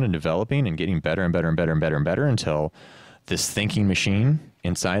moving around and developing and getting better and better and better and better and better until this thinking machine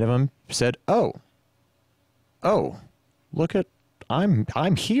inside of them said, "Oh, look at I'm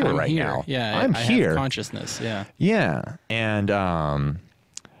here right here. now. Yeah, I'm here. Have consciousness. Yeah, yeah."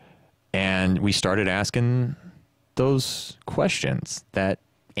 And we started asking those questions that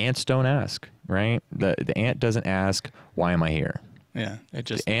ants don't ask. Right? The ant doesn't ask, "Why am I here?" Yeah, it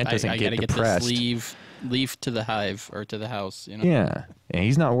just the ant doesn't get depressed. This leaf to the hive or to the house. Yeah, and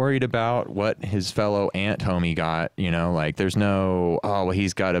he's not worried about what his fellow ant homie got. Like there's no, well,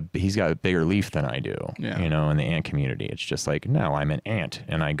 he's got a bigger leaf than I do. Yeah. In the ant community, it's just like, no, I'm an ant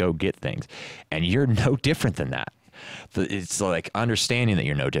and I go get things, and you're no different than that. It's like understanding that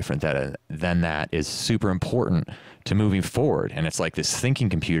you're no different than that is super important to moving forward. And it's like this thinking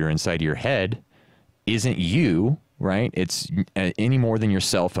computer inside your head isn't you. Right? It's any more than your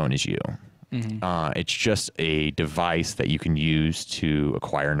cell phone is you. Mm-hmm. It's just a device that you can use to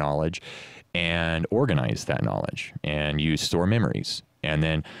acquire knowledge and organize that knowledge, and you store memories. And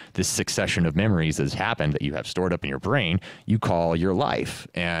then this succession of memories that's happened that you have stored up in your brain, you call your life.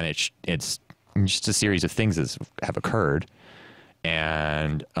 And it's just a series of things that have occurred,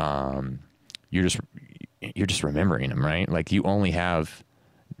 and you're just remembering them, right? Like you only have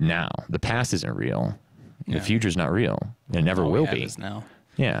now. The past isn't real. The future's not real. It never will be. Now.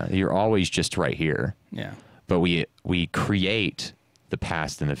 Yeah, you're always just right here. Yeah. But we create the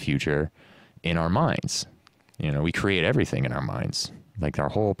past and the future in our minds. We create everything in our minds. Like our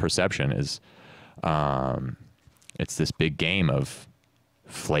whole perception is, it's this big game of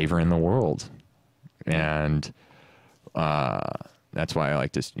flavoring the world, and that's why I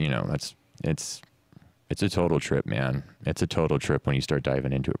like to. It's a total trip, man. It's a total trip when you start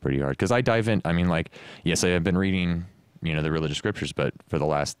diving into it pretty hard. Because I dive in, yes, I have been reading, the religious scriptures, but for the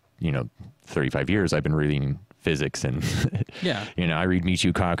last, 35 years, I've been reading physics and, yeah. I read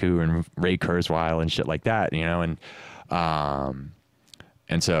Michio Kaku and Ray Kurzweil and shit like that, and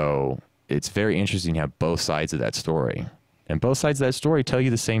so it's very interesting to have both sides of that story. And both sides of that story tell you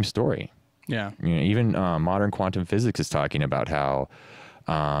the same story. Yeah. Even modern quantum physics is talking about how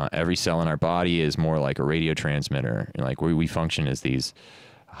every cell in our body is more like a radio transmitter. Like we function as these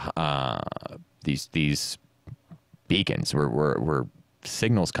beacons. We're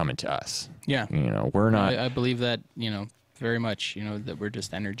signals coming to us. Yeah. We're not. I believe that very much. That we're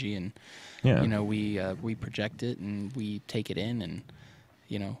just energy, and we project it and we take it in, and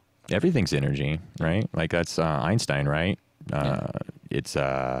everything's energy, right? Like that's Einstein, right? It's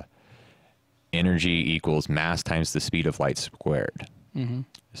energy equals mass times the speed of light squared. Mm-hmm.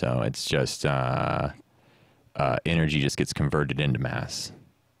 So it's just energy just gets converted into mass,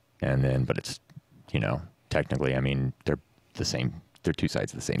 and then but it's technically they're the same. They're two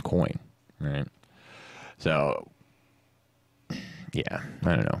sides of the same coin, right? So yeah,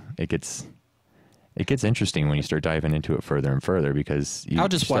 I don't know. It gets interesting when you start diving into it further and further, because I'll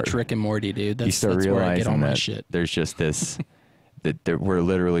just watch Rick and Morty, dude. That's where I get all my shit. There's just this that we're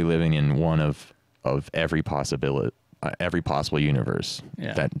literally living in one of every possibility. Every possible universe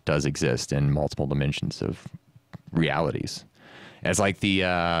that does exist in multiple dimensions of realities. It's like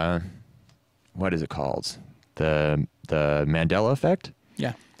the what is it called? The Mandela effect.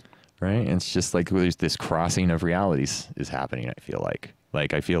 Yeah. Right. And it's just like there's this crossing of realities is happening. I feel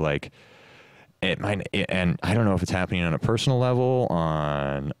like it might, and I don't know if it's happening on a personal level,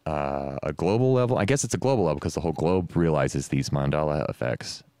 on a global level. I guess it's a global level because the whole globe realizes these Mandela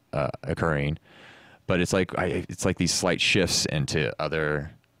effects occurring. But it's like these slight shifts into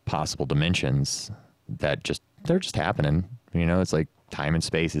other possible dimensions that they're just happening. It's like time and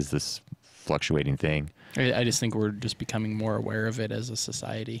space is this fluctuating thing. I just think we're just becoming more aware of it as a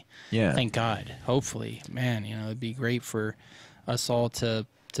society. Yeah. Thank God. Hopefully, man, it'd be great for us all to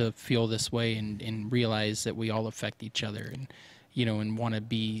feel this way and realize that we all affect each other, and and want to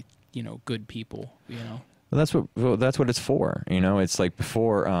be good people. Well, that's what it's for. It's like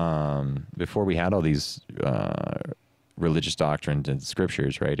before we had all these religious doctrines and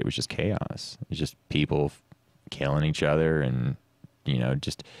scriptures, right? It was just chaos. It's just people killing each other and you know,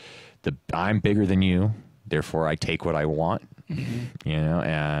 just I'm bigger than you, therefore I take what I want, you know,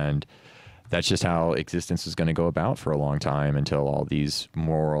 and that's just how existence is going to go about for a long time until all these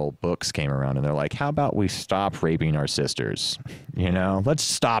moral books came around and they're like, how about we stop raping our sisters? You know, let's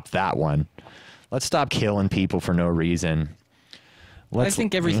stop that one. Let's stop killing people for no reason. I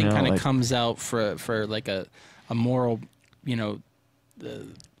think everything kind of comes out for like a moral, you know,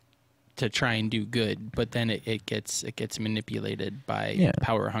 to try and do good, but then it gets manipulated by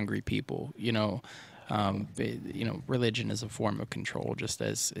power hungry people, you know. You know, religion is a form of control, just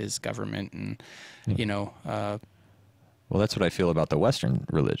as is government, and you know. Well, that's what I feel about the Western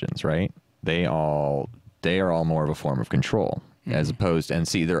religions, right? They are all more of a form of control, as opposed, and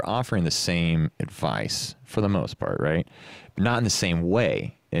see, they're offering the same advice for the most part, right? But not in the same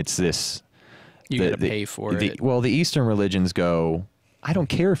way. It's this. You got to pay for it. Well, the Eastern religions go, I don't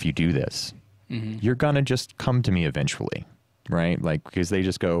care if you do this. You're gonna just come to me eventually, right? Like, because they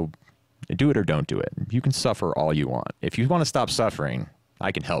just go, do it or don't do it. You can suffer all you want. If you want to stop suffering,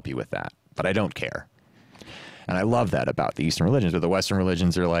 I can help you with that, but I don't care. And I love that about the Eastern religions, but the Western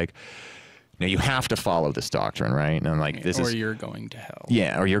religions are like, you know, you have to follow this doctrine, right? And I'm like, or you're going to hell.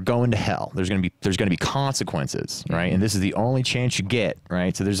 Yeah, or you're going to hell. There's going to be consequences, right? And this is the only chance you get,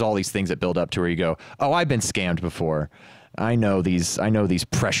 right? So there's all these things that build up to where you go, oh, I've been scammed before. I know these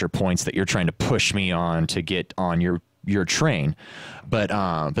pressure points that you're trying to push me on to get on your train, but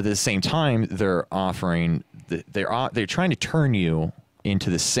at the same time they're offering they're trying to turn you into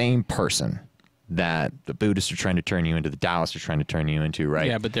the same person that the Buddhists are trying to turn you into, the Taoists are trying to turn you into, right?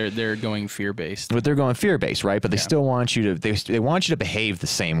 Yeah, but they're going fear-based. But they're going fear-based, right? But they still want you to they want you to behave the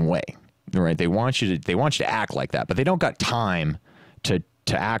same way, right? They want you to act like that, but they don't got time to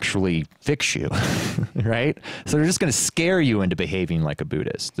actually fix you, right? So they're just going to scare you into behaving like a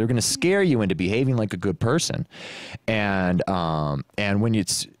Buddhist. They're going to scare you into behaving like a good person. And when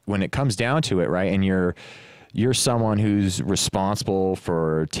it comes down to it, right, and you're someone who's responsible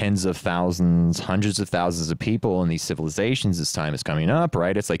for tens of thousands, hundreds of thousands of people in these civilizations as time is coming up,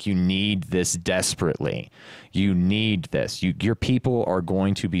 right? It's like you need this desperately. You need this. Your people are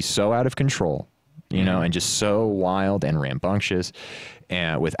going to be so out of control, you know, and just so wild and rambunctious,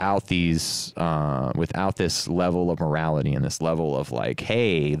 and without this level of morality and this level of like,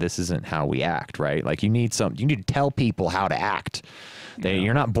 hey, this isn't how we act, right? Like you need to tell people how to act.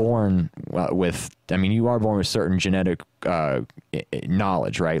 You're not born with, I mean, you are born with certain genetic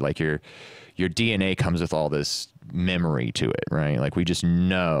knowledge, right? Like your DNA comes with all this memory to it, right? Like we just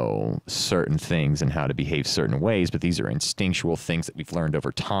know certain things and how to behave certain ways, but these are instinctual things that we've learned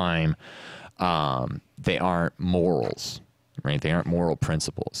over time. They aren't morals, right? They aren't moral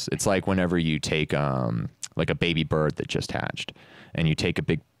principles. It's like whenever you take like a baby bird that just hatched, and you take a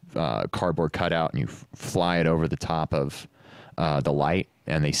big cardboard cutout and you fly it over the top of the light,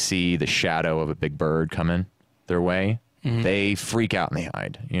 and they see the shadow of a big bird coming their way. They freak out and they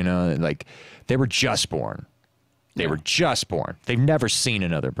hide. You know, like they were just born. They were just born. They've never seen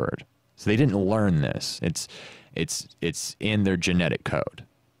another bird, so they didn't learn this. It's in their genetic code,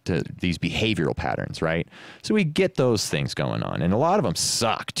 to these behavioral patterns, right? So we get those things going on, and a lot of them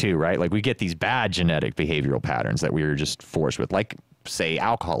suck too, right? Like we get these bad genetic behavioral patterns that we were just forced with, like say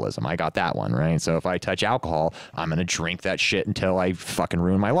alcoholism. I got that one, right? So if I touch alcohol, I'm going to drink that shit until I fucking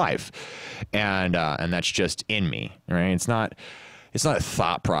ruin my life. And that's just in me, right? It's not a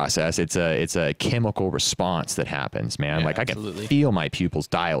thought process. It's a chemical response that happens, man. Yeah, like absolutely. I can feel my pupils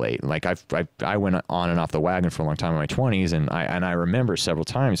dilate. Like I went on and off the wagon for a long time in my 20s, and I remember several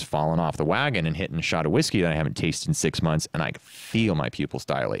times falling off the wagon and hitting a shot of whiskey that I haven't tasted in 6 months, and I feel my pupils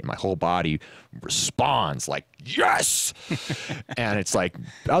dilate. My whole body responds like, yes! And it's like,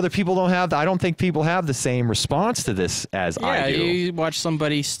 other people don't have that. I don't think people have the same response to this as I do. Yeah, you watch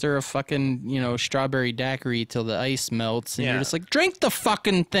somebody stir a fucking, you know, strawberry daiquiri till the ice melts, and you're just like, drink the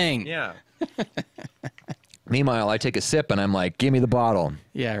fucking thing. Yeah. Meanwhile, I take a sip and I'm like, give me the bottle.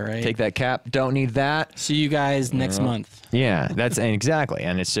 Yeah, right. Take that cap. Don't need that. See you guys next month. Yeah, that's exactly.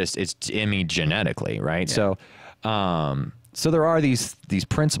 And it's in me genetically, right? Yeah. So there are these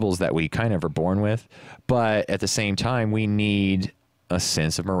principles that we kind of are born with, but at the same time, we need a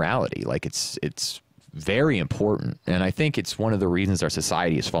sense of morality. Like it's very important. And I think it's one of the reasons our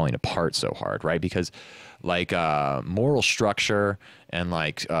society is falling apart so hard, right? Because like moral structure and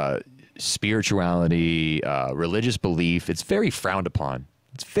like spirituality, religious belief, it's very frowned upon.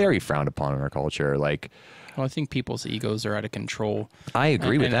 It's very frowned upon in our culture. Like Well, I think people's egos are out of control. I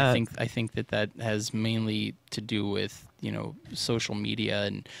agree with that. I think that has mainly to do with, social media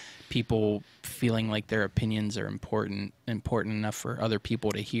and people feeling like their opinions are important enough for other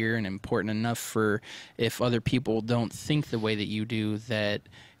people to hear, and important enough for, if other people don't think the way that you do, that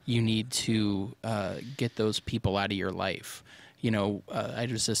you need to get those people out of your life. I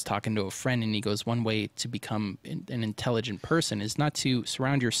was just talking to a friend, and he goes, one way to become an intelligent person is not to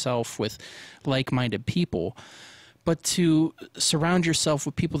surround yourself with like-minded people, but to surround yourself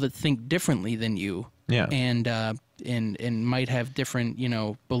with people that think differently than you. Yeah. And might have different,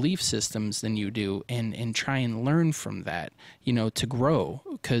 belief systems than you do, and try and learn from that, to grow.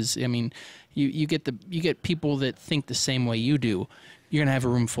 Because, you get people that think the same way you do, you're going to have a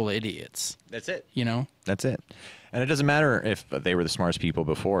room full of idiots. That's it. That's it. And it doesn't matter if they were the smartest people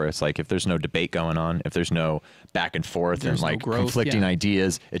before. It's like, if there's no debate going on, if there's no back and forth and like conflicting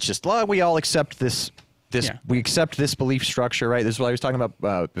ideas, it's just, we all accept this. We accept this belief structure, right? This is what I was talking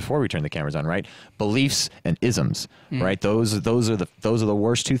about before we turned the cameras on, right? Beliefs and isms, right? Those are the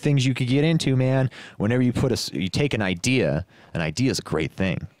worst two things you could get into, man. Whenever you you take an idea is a great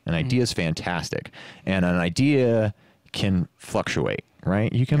thing. An idea is fantastic, and an idea can fluctuate,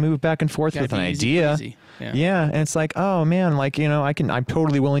 right? You can move back and forth with an idea. Yeah, and it's like, oh man, I'm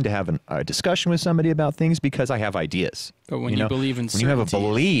totally willing to have a discussion with somebody about things because I have ideas. But when you believe in when you have a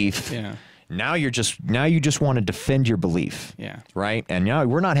belief, now you just want to defend your belief, right? And now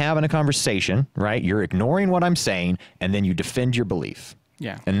we're not having a conversation, right? You're ignoring what I'm saying, and then you defend your belief.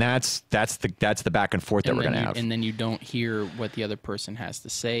 Yeah, and that's the back and forth that we're gonna have. And then you don't hear what the other person has to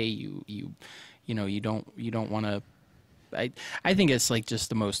say. You don't want to. I think it's like just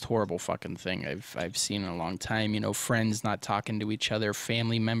the most horrible fucking thing I've seen in a long time. Friends not talking to each other,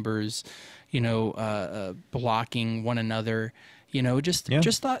 family members, blocking one another.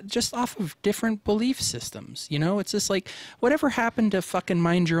 Just off of different belief systems. It's just like, whatever happened to fucking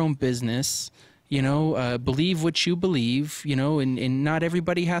mind your own business. Believe what you believe. And not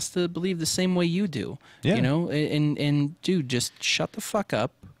everybody has to believe the same way you do. Yeah. And dude, just shut the fuck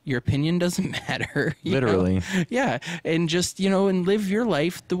up. Your opinion doesn't matter. Literally. Yeah. And just, and live your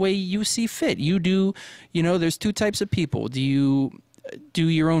life the way you see fit. You do, there's two types of people. Do you do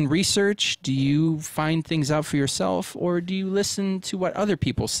your own research? Do you find things out for yourself? Or do you listen to what other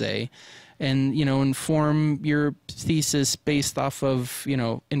people say and, inform your thesis based off of,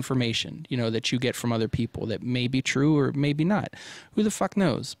 information, that you get from other people that may be true or maybe not? Who the fuck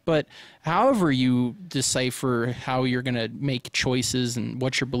knows? But however you decipher how you're going to make choices and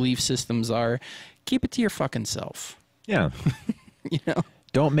what your belief systems are, keep it to your fucking self. Yeah.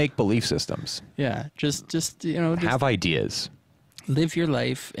 Don't make belief systems. Yeah. Just have ideas. Live your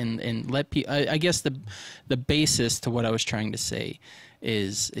life and let people. I guess the basis to what I was trying to say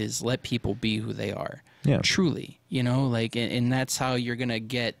is let people be who they are. Yeah. Truly, and that's how you're gonna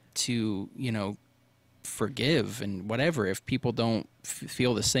get to forgive and whatever. If people don't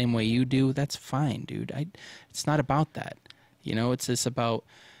feel the same way you do, that's fine, dude. It's not about that. It's just about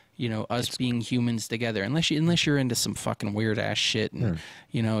us being humans together. Unless you're into some fucking weird ass shit and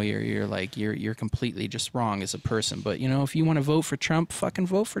you're completely just wrong as a person. But if you want to vote for Trump, fucking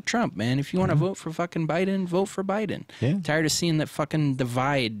vote for Trump, man. If you want to vote for fucking Biden, vote for Biden. Yeah. Tired of seeing that fucking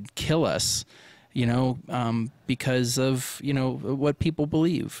divide kill us, because of what people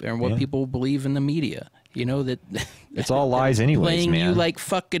believe and what people believe in the media. That it's all lies anyways, playing man. You like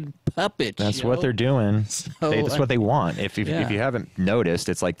fucking puppets. That's what they're doing. That's what they want. If you haven't noticed,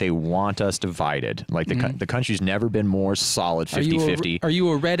 it's like they want us divided. Like the country's never been more solid 50-50. Are you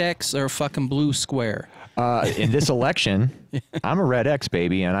a red X or a fucking blue square? In this election, I'm a red X,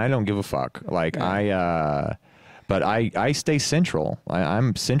 baby, and I don't give a fuck. Like but I stay central.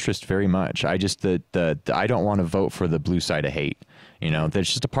 I'm centrist very much. I just I don't want to vote for the blue side of hate. There's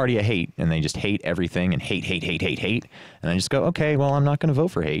just a party of hate, and they just hate everything and hate. And I just go, okay, well, I'm not going to vote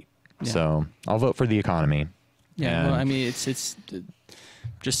for hate. Yeah. So I'll vote for the economy. Yeah, well, I mean, it's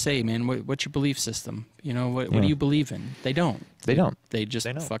just say, man, what's your belief system? What do you believe in? They don't. They just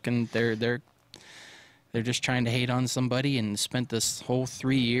fucking, they're just trying to hate on somebody and spent this whole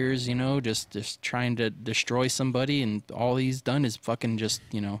 3 years, just trying to destroy somebody, and all he's done is fucking just,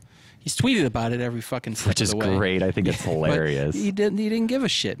 he's tweeted about it every fucking step Which is of the way. great. I think it's hilarious. He didn't give a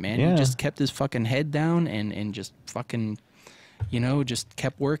shit, man. Yeah. He just kept his fucking head down and just fucking, just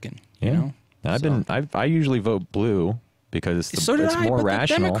kept working. I usually vote blue because it's, So did it's I, more but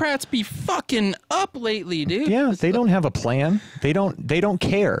rational. the Democrats be fucking up lately, dude. Yeah, they don't have a plan. They don't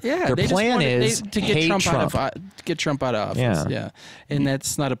care. Yeah, their they plan just is to get hate Trump out of office. Yeah, and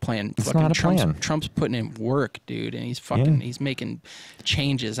that's not a plan. It's not a plan. Trump's putting in work, dude, and he's making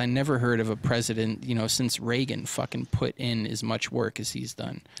changes. I never heard of a president, since Reagan, fucking put in as much work as he's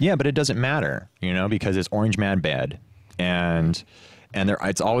done. Yeah, but it doesn't matter, because it's orange man bad, and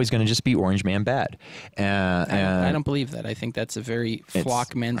it's always going to just be orange man bad. And I don't believe that. I think that's a very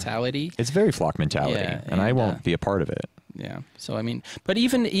flock mentality. It's very flock mentality, Yeah, and I won't be a part of it. Yeah. So I mean, but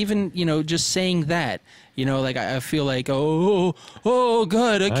even just saying that, like I feel like oh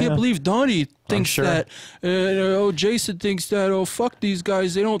God, I can't believe Donny thinks that. Jason thinks that. Oh, fuck these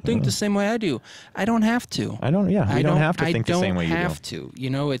guys. They don't think the same way I do. I don't have to. I don't. Yeah. You don't have to think the same way you do. I don't have to.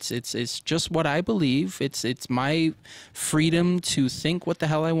 It's just what I believe. It's my freedom to think what the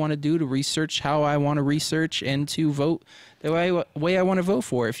hell I want to do, to research how I want to research, and to vote the way I want to vote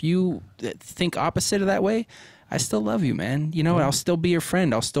for. If you think opposite of that way, I still love you, man. I'll still be your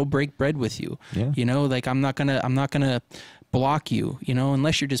friend. I'll still break bread with you. Yeah. Like I'm not gonna block you,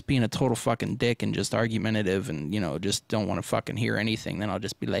 unless you're just being a total fucking dick and just argumentative and, just don't want to fucking hear anything. Then I'll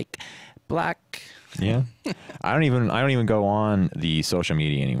just be like, black. Yeah. I don't even go on the social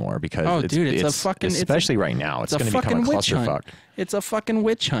media anymore because it's a fucking, especially right now, it's going to become a clusterfuck. It's a fucking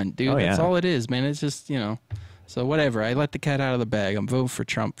witch hunt, dude. That's all it is, man. It's just, So whatever, I let the cat out of the bag. I'm voting for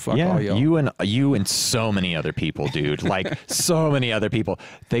Trump. Fuck all y'all. You and so many other people, dude. Like so many other people.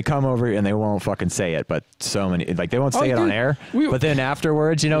 They come over and they won't fucking say it, but so many, like they won't say it on air. But then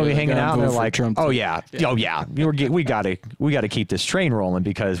afterwards, we hanging out and they're like, Trump we gotta keep this train rolling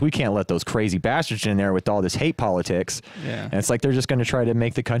because we can't let those crazy bastards in there with all this hate politics. Yeah, and it's like they're just going to try to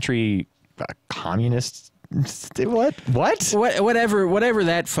make the country communist. Whatever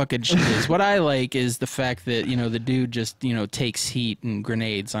that fucking shit is. What I like is the fact that the dude just takes heat and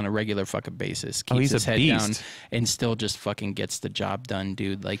grenades on a regular fucking basis, keeps his head down, and still just fucking gets the job done,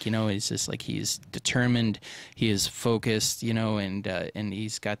 dude. Like it's just like he's determined, he is focused, and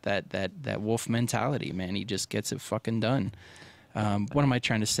he's got that wolf mentality, man. He just gets it fucking done. What am I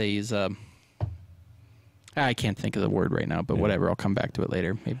trying to say is I can't think of the word right now, but whatever. I'll come back to it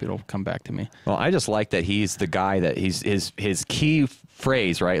later. Maybe it'll come back to me. Well, I just like that he's the guy that his key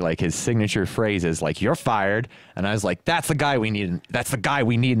phrase, right? Like his signature phrase is like, "You're fired," and I was like, "That's the guy we need. That's the guy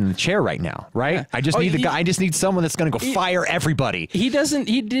we need in the chair right now, right? Yeah. I just need the guy. I just need someone that's going to go fire everybody." He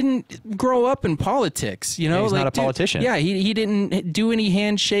didn't grow up in politics, He's not a politician. Yeah, he didn't do any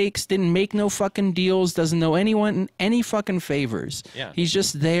handshakes, didn't make no fucking deals, doesn't know anyone any fucking favors. Yeah, he's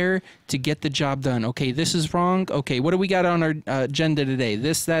just there to get the job done. Okay, this is wrong. Okay, what do we got on our agenda today?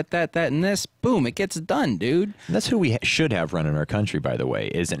 This, that, and this. Boom, it gets done, dude. And that's who we should have running our country, by the way,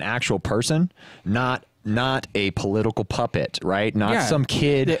 is an actual person, not a political puppet, right? Not some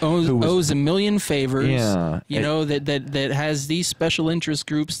kid that owes a million favors. Yeah, that has these special interest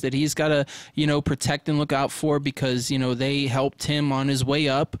groups that he's got to protect and look out for because they helped him on his way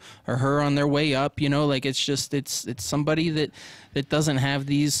up or her on their way up. Like it's somebody that doesn't have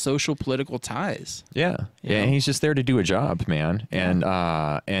these social political ties. Yeah, and he's just there to do a job, man. And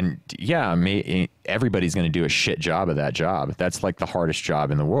everybody's going to do a shit job of that job. That's like the hardest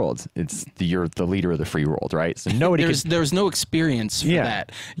job in the world. You're the leader of the free world, right? So nobody there's no experience for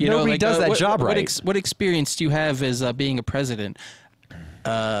that. Nobody does that job right. What experience do you have as being a president?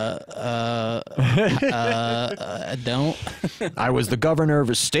 Don't. I was the governor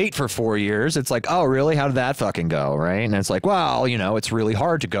of a state for 4 years. It's like, oh, really? How did that fucking go, right? And it's like, well, it's really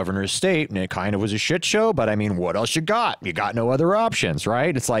hard to govern a state, and it kind of was a shit show. But I mean, what else you got? You got no other options,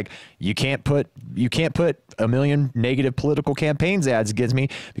 right? It's like you can't put a million negative political campaigns ads against me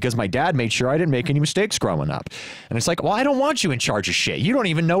because my dad made sure I didn't make any mistakes growing up. And it's like, well, I don't want you in charge of shit. You don't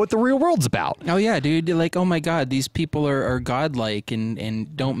even know what the real world's about. Oh yeah, dude. Like, oh my God, these people are godlike and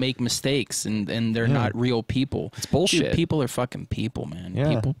don't make mistakes and they're not real people. It's bullshit. Dude, people are fucking people, man. Yeah.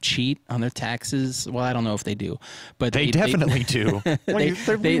 People cheat on their taxes. Well, I don't know if they do, but they definitely do. They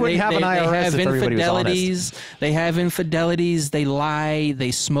have an IRS if everybody was honest. They have infidelities. They lie.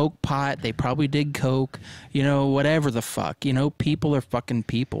 They smoke pot. They probably did coke. Whatever the fuck. People are fucking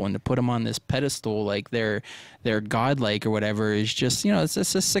people, and to put them on this pedestal like they're godlike or whatever is just it's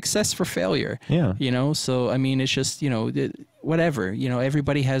just a success for failure. Yeah. So I mean, it's just whatever.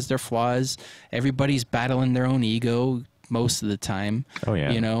 Everybody has their flaws. Everybody's battling their own ego most of the time. Oh yeah.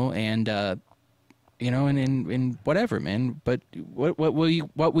 And whatever, man. But what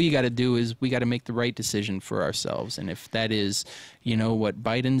we got to do is we got to make the right decision for ourselves. And if that is, what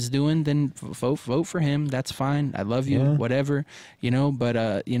Biden's doing, then vote for him. That's fine. I love you. Yeah. Whatever.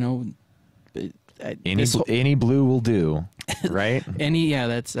 But any blue will do, right?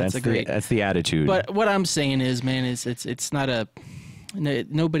 That's the attitude. But what I'm saying is, man, it's not a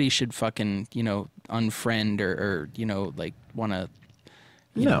nobody should fucking unfriend or like want to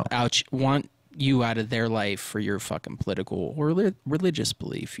want you out of their life for your fucking political or religious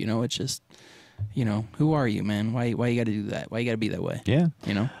belief. It's just. Who are you, man? Why you got to do that? Why you got to be that way? Yeah.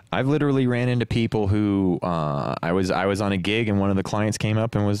 I've literally ran into people who I was on a gig and one of the clients came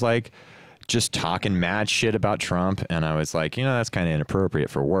up and was like just talking mad shit about Trump, and I was like, that's kind of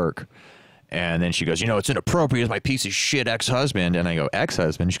inappropriate for work. And then she goes, it's inappropriate. It's my piece of shit ex-husband. And I go,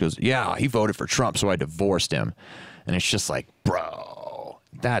 ex-husband? She goes, yeah, he voted for Trump, so I divorced him. And it's just like, bro,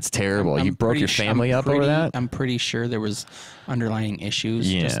 that's terrible. You broke your family up over that? I'm pretty sure there was underlying issues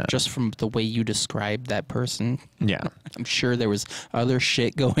just from the way you described that person. Yeah. I'm sure there was other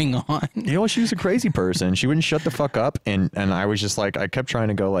shit going on. She was a crazy person. She wouldn't shut the fuck up. And I was just like, I kept trying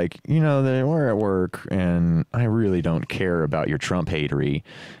to go like, we're at work and I really don't care about your Trump hatery.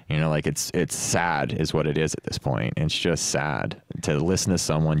 Like it's sad is what it is at this point. It's just sad to listen to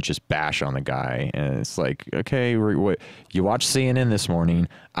someone just bash on the guy. And it's like, okay, you watched CNN this morning.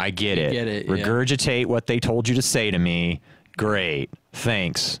 I get it. Regurgitate what they told you to say to me. Great.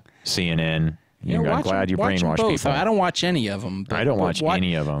 Thanks, CNN. I'm glad you brainwashed people. I don't watch any of them. I don't watch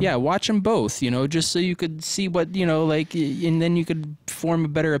any of them. Yeah, watch them both, just so you could see what, and then you could form a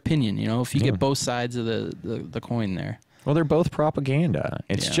better opinion, if you get both sides of the coin there. Well, they're both propaganda.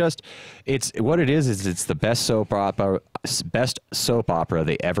 It's just, it's what it is it's the best soap opera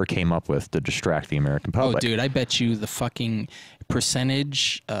they ever came up with to distract the American public. Oh, dude, I bet you the fucking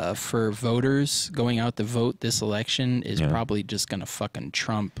percentage for voters going out to vote this election is probably just going to fucking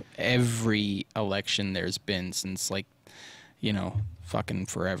trump every election there's been since, like, fucking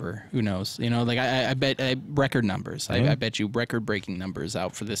forever. Who knows? I bet record numbers. I bet you record-breaking numbers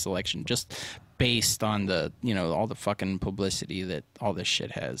out for this election just based on the, all the fucking publicity that all this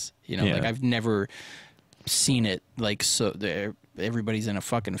shit has. Like I've never seen it like so. Everybody's in a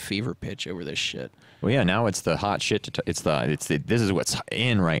fucking fever pitch over this shit. Well, yeah, now it's the hot shit. This is what's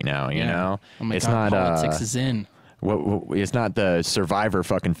in right now. You know, oh my God, politics is in. It's not the Survivor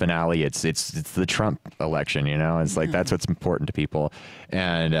fucking finale. It's the Trump election. It's like that's what's important to people,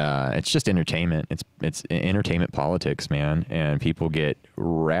 and it's just entertainment. It's entertainment politics, man, and people get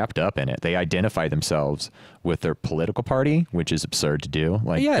wrapped up in it. They identify themselves with their political party, which is absurd to do.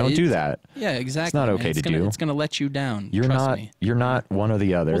 Like, don't do that. Yeah, exactly. It's not okay to do. It's gonna let you down. You're Trust not. me. You're not one or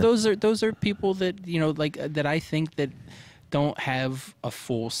the other. Well, those are people that like that I think that don't have a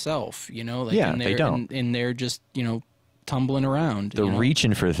full self, they don't. And they're just, tumbling around. They're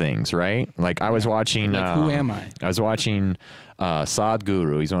reaching for things, right? Like I was watching. Like, who am I? I was watching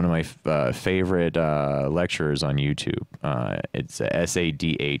Sadhguru. He's one of my favorite lecturers on YouTube. It's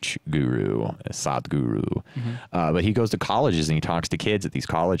Sadh Guru, Sadhguru. Mm-hmm. But he goes to colleges and he talks to kids at these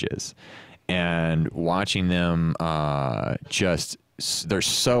colleges, and watching them they're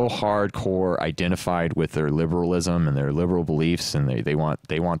so hardcore identified with their liberalism and their liberal beliefs, and they want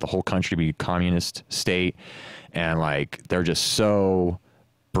the whole country to be a communist state, and like they're just so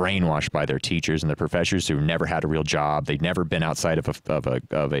brainwashed by their teachers and their professors who never had a real job. They'd never been outside of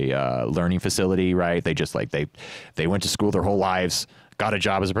a learning facility, right? They just like they went to school their whole lives, got a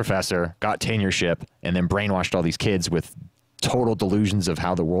job as a professor, got tenureship, and then brainwashed all these kids with total delusions of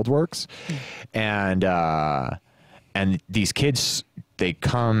how the world works. And these kids, they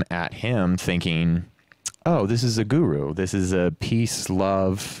come at him thinking, oh, this is a guru. This is a peace,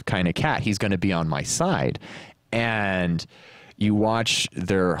 love kind of cat. He's going to be on my side. And you watch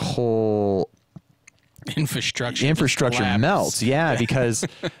their whole infrastructure melts. Yeah, because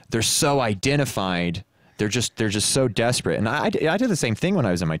they're so identified. They're just so desperate. And I did the same thing when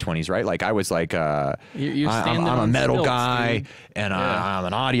I was in my 20s, right? Like I was like, I'm a metal guy, dude. And I'm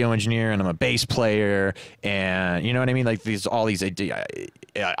an audio engineer, and I'm a bass player, and you know what I mean? Like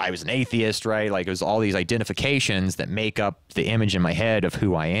I was an atheist, right? Like it was all these identifications that make up the image in my head of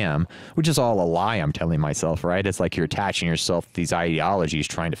who I am, which is all a lie I'm telling myself, right? It's like you're attaching yourself to these ideologies,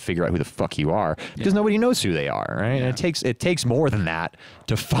 trying to figure out who the fuck you are, because nobody knows who they are, right? Yeah. And it takes more than that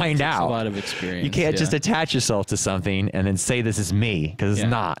to find out. A lot of experience. You can't just attach yourself to something and then say this is me, because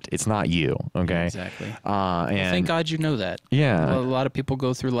it's not you. Okay. Exactly. And well, thank God you know that. Yeah. A lot of people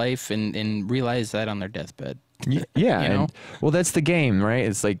go through life and realize that on their deathbed. Yeah. And, well, that's the game, right?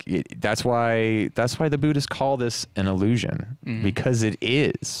 It's like that's why the Buddhists call this an illusion, because it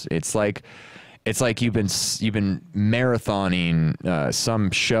is. It's like it's like you've been marathoning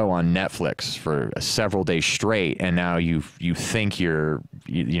some show on Netflix for several days straight, and now you think you're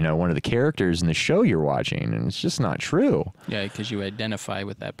one of the characters in the show you're watching, and it's just not true. Yeah, because you identify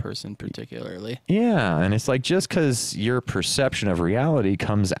with that person particularly. Yeah, and it's like just because your perception of reality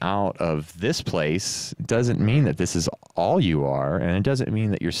comes out of this place doesn't mean that this is all you are, and it doesn't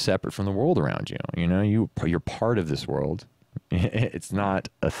mean that you're separate from the world around you. You're part of this world. It's not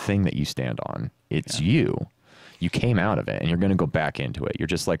a thing that you stand on. It's you. You came out of it, and you're going to go back into it. You're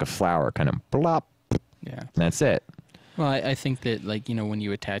just like a flower, kind of blop. Yeah. That's it. Well, I think that, like, when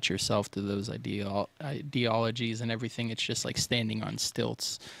you attach yourself to those ideologies and everything, it's just like standing on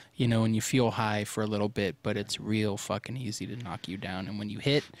stilts, and you feel high for a little bit, but it's real fucking easy to knock you down. And when you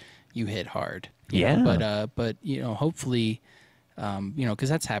hit hard. Yeah. But hopefully, because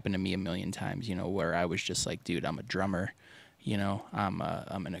that's happened to me a million times, where I was just like, dude, I'm a drummer.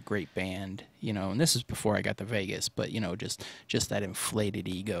 I'm in a great band, and this is before I got to Vegas, but just that inflated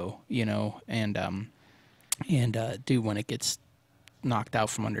ego, and dude, when it gets knocked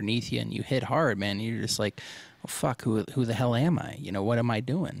out from underneath you and you hit hard, man, you're just like, oh, fuck, who the hell am I? What am I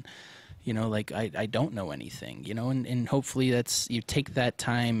doing? Like I don't know anything, and hopefully you take that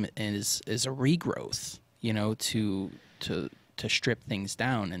time as a regrowth, to strip things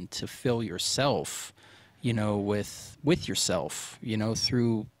down and to fill yourself, with yourself,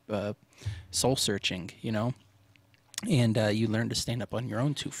 through soul searching, and you learn to stand up on your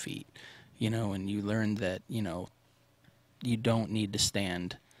own 2 feet, and you learn that, you don't need to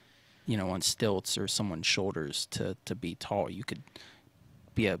stand, on stilts or someone's shoulders to be tall. You could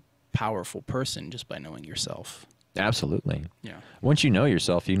be a powerful person just by knowing yourself. Absolutely. Yeah. Once you know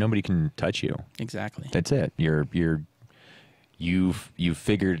yourself, nobody can touch you. Exactly. That's it. You've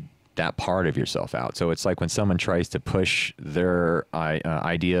figured that part of yourself out. So it's like when someone tries to push their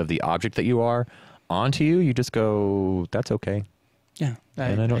idea of the object that you are onto you, you just go, that's okay. Yeah.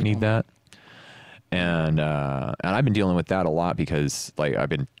 I don't need that. And I've been dealing with that a lot because, like, I've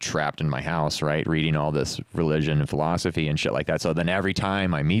been trapped in my house, right, reading all this religion and philosophy and shit like that. So then every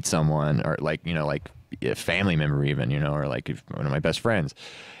time I meet someone, or like a family member even, or like one of my best friends,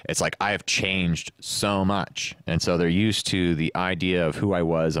 it's like I have changed so much. And so they're used to the idea of who I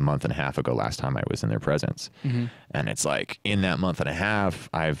was a month and a half ago last time I was in their presence. Mm-hmm. And it's like in that month and a half,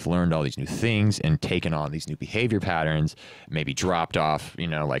 I've learned all these new things and taken on these new behavior patterns, maybe dropped off,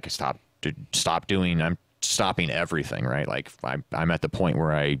 like I'm stopping everything, right? Like I'm at the point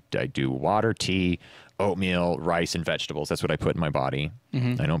where I do water, tea, oatmeal, rice, and vegetables. That's what I put in my body.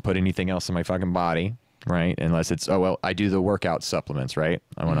 Mm-hmm. I don't put anything else in my fucking body, right? Unless it's, I do the workout supplements, right?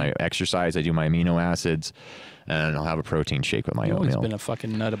 Mm-hmm. When I exercise, I do my amino acids, and I'll have a protein shake with my oatmeal. You've always been a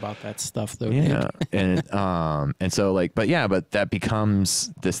fucking nut about that stuff, though. Yeah, and so but that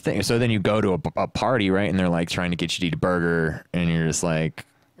becomes this thing. So then you go to a party, right? And they're like trying to get you to eat a burger, and you're just like,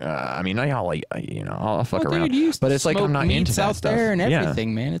 I'll fuck around, but it's like I'm not into that out stuff. There and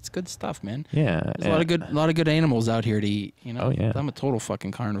everything, man. It's good stuff, man. Yeah, there's a lot of good animals out here to eat. Oh yeah, I'm a total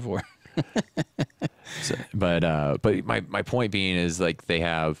fucking carnivore. So, but my point being is, like, they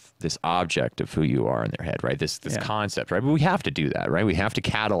have this object of who you are in their head, right? This concept, right? But we have to do that, right? We have to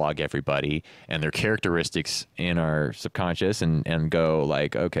catalog everybody and their characteristics in our subconscious and go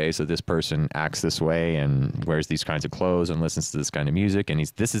like, okay, so this person acts this way and wears these kinds of clothes and listens to this kind of music, and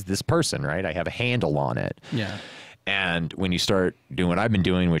this is this person, right? I have a handle on it. Yeah. And when you start doing what I've been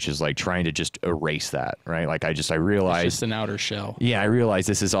doing, which is like trying to just erase that, right? Like I realize it's just an outer shell. Yeah, I realize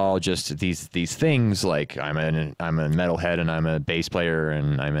this is all just these things. Like I'm a metalhead and I'm a bass player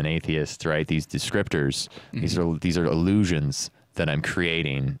and I'm an atheist, right? These descriptors, mm-hmm. these are illusions that I'm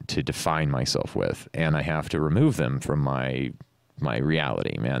creating to define myself with, and I have to remove them from my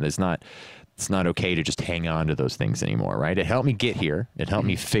reality, man. It's not okay to just hang on to those things anymore, right? It helped me get here. It helped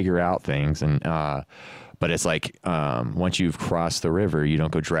me figure out things, and but it's like once you've crossed the river, you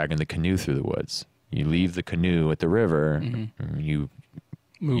don't go dragging the canoe through the woods. You leave the canoe at the river. Mm-hmm. And you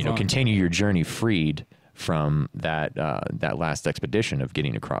continue your journey freed from that last expedition of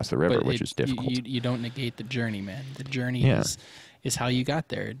getting across the river, which is difficult. You don't negate the journey, man. The journey is how you got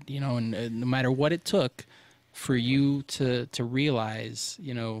there. And no matter what it took for you to realize,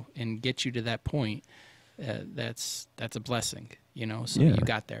 and get you to that point, that's a blessing. So you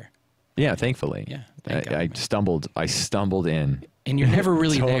got there. Yeah, thankfully. Yeah, I stumbled in, and you're never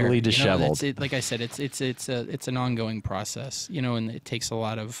really totally there. disheveled. Like I said, it's an ongoing process. And it takes a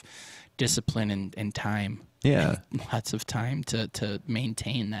lot of discipline and time. Yeah, lots of time to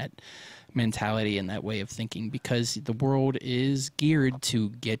maintain mentality and that way of thinking, because the world is geared to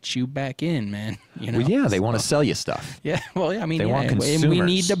get you back in, man. You know? Well, yeah, they want to sell you stuff. Yeah, well, I mean, they want consumers. And we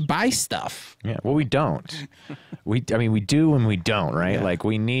need to buy stuff. Yeah, well, we don't. We do and we don't, right? Yeah. Like,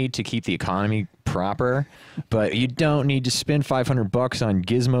 we need to keep the economy proper, but you don't need to spend $500 on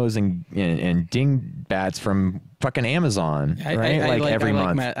gizmos and dingbats from fucking Amazon, right? Every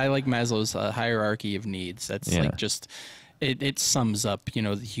month. I like Maslow's hierarchy of needs. That's like just... It sums up, you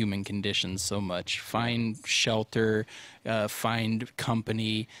know, the human condition so much. Find shelter, find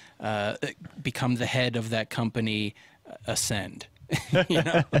company, become the head of that company, ascend. You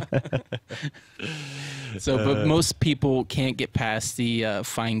know? So, but most people can't get past the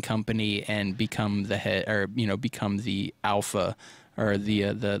find company and become the head, or, you know, become the alpha or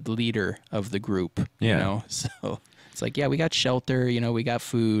the leader of the group. Yeah. You know, so it's like, yeah, we got shelter, you know, we got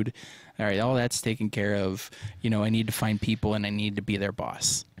food. All right, all that's taken care of. You know, I need to find people and I need to be their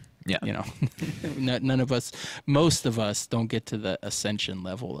boss. Yeah. You know, none of us, most of us don't get to the ascension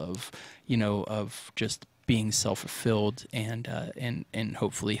level of, you know, of just being self-fulfilled and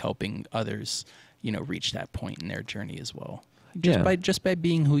hopefully helping others, you know, reach that point in their journey as well. Just by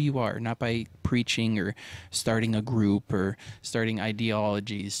being who you are, not by preaching or starting a group or starting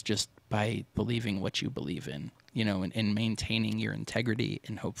ideologies, just by believing what you believe in. You know, and maintaining your integrity,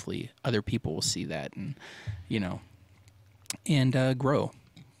 and hopefully other people will see that, and, you know, and grow.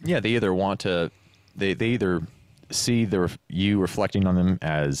 Yeah, they either want to, they either see you reflecting on them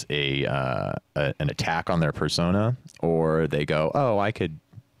as an attack on their persona, or they go, oh, I could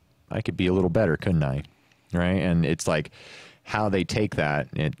be a little better, couldn't I? Right, and it's like, how they take that,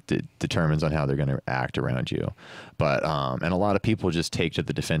 it determines on how they're going to act around you. But and a lot of people just take to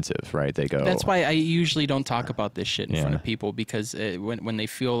the defensive, right? They go. That's why I usually don't talk about this shit in front of people, because when they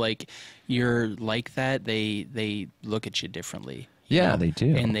feel like you're like that, they look at you differently. Yeah, know? They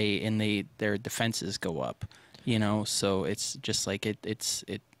do, and their defenses go up. You know, so it's just like it.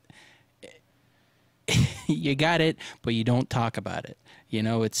 You got it, but you don't talk about it. You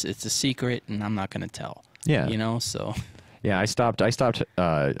know, it's a secret, and I'm not going to tell. Yeah, you know, so. Yeah, I stopped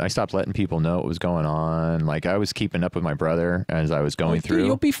letting people know what was going on. Like, I was keeping up with my brother as I was going through. Dude,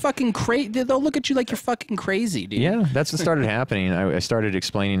 you'll be fucking crazy. They'll look at you like you're fucking crazy, dude. Yeah, that's what started happening. I started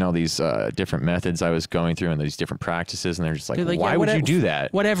explaining all these different methods I was going through and these different practices, and they're just like, why would you do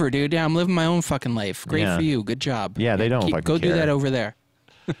that? Whatever, dude. Yeah, I'm living my own fucking life. Great for you. Good job. Yeah, they don't fucking go care. Do that over there.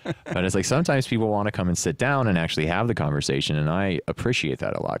 But it's like, sometimes people want to come and sit down and actually have the conversation, and I appreciate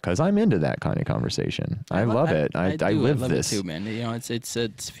that a lot, because I'm into that kind of conversation. I love it. I live this. It too, man. You know,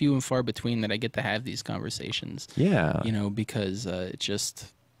 it's few and far between that I get to have these conversations. Yeah. You know, because it's just,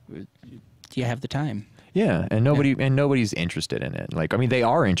 you have the time. Yeah, and nobody's interested in it. Like, I mean, they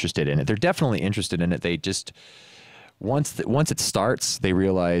are interested in it. They're definitely interested in it. They just once it starts, they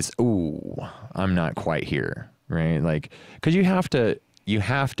realize, ooh, I'm not quite here, right? Like, because you have to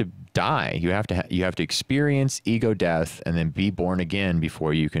die. You have to experience ego death and then be born again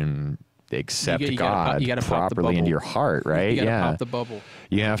before you can accept God properly into your heart, right? You gotta pop the bubble.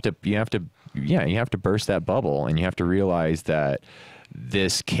 You have to burst that bubble, and you have to realize that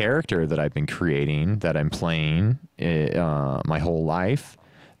this character that I've been creating, that I'm playing my whole life,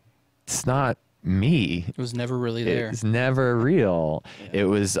 it's not me. It was never really there. It's never real. Yeah. It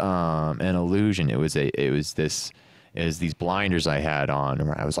was an illusion. It was these blinders I had on,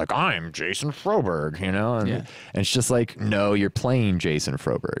 where I was like, I'm Jason Froberg, you know? And it's just like, no, you're playing Jason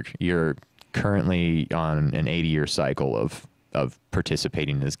Froberg. You're currently on an 80-year cycle of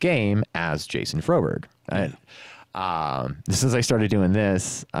participating in this game as Jason Froberg. Yeah. Since I started doing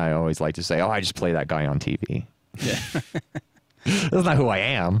this, I always like to say, oh, I just play that guy on TV. Yeah. That's not who I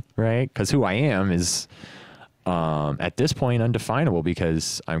am, right? Because who I am is... at this point, undefinable,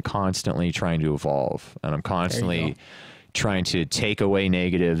 because I'm constantly trying to evolve, and I'm constantly trying to take away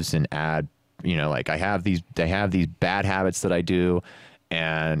negatives and add, you know, like I have these bad habits that I do,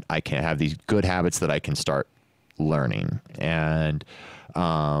 and I can have these good habits that I can start learning. And,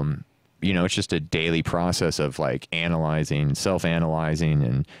 you know, it's just a daily process of like analyzing,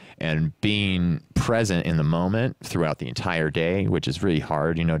 self-analyzing, and being present in the moment throughout the entire day, which is really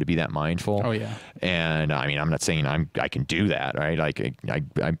hard, you know, to be that mindful. Oh yeah. And I mean, I'm not saying I can do that, right? Like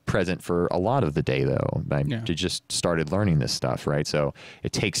I'm present for a lot of the day though. I just started learning this stuff, right? So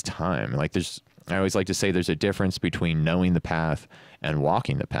it takes time. Like I always like to say there's a difference between knowing the path and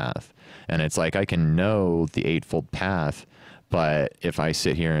walking the path. And it's like, I can know the Eightfold Path, but if I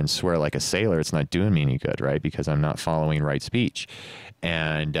sit here and swear like a sailor, it's not doing me any good, right? Because I'm not following right speech.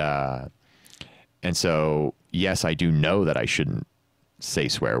 And so, yes, I do know that I shouldn't say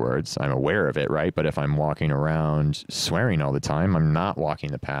swear words. I'm aware of it, right? But if I'm walking around swearing all the time, I'm not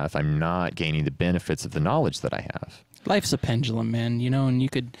walking the path. I'm not gaining the benefits of the knowledge that I have. Life's a pendulum, man, you know, and you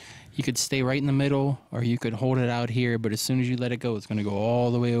could stay right in the middle, or you could hold it out here, but as soon as you let it go, it's going to go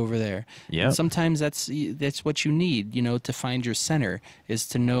all the way over there. Yeah. Sometimes that's what you need, you know, to find your center, is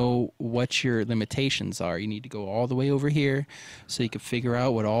to know what your limitations are. You need to go all the way over here so you can figure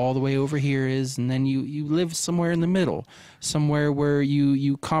out what all the way over here is, and then you live somewhere in the middle, somewhere where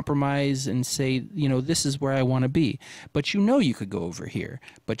you compromise and say, you know, this is where I want to be. But you know you could go over here.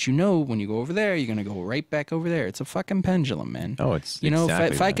 But you know when you go over there, you're going to go right back over there. It's a fucking pendulum, man. Oh, it's you know,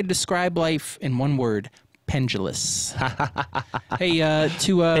 exactly if I could describe life in one word, pendulous. Hey,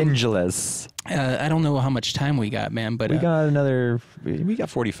 pendulous. I don't know how much time we got, man, but we got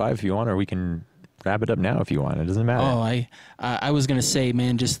 45 if you want, or we can wrap it up now if you want. It doesn't matter. Oh, I was gonna say,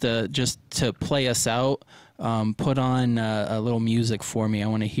 man, just to play us out, put on a little music for me. I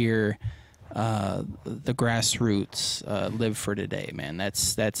want to hear the Grassroots, "Live for Today," man.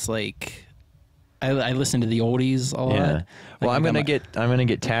 That's like. I listen to the oldies a lot. Yeah. Like, well, I'm gonna get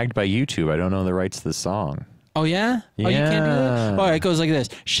tagged by YouTube. I don't know the rights to the song. Oh yeah? Yeah. Oh, you can't do that? All right, it goes like this.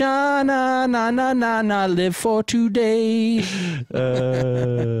 Sha na na na na na, live for today.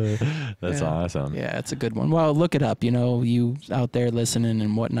 That's awesome. Yeah, it's a good one. Well, look it up. You know, you out there listening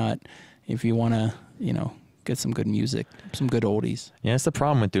and whatnot, if you want to, you know, get some good music, some good oldies. Yeah, that's the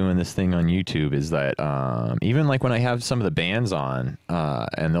problem with doing this thing on YouTube, is that even like when I have some of the bands on,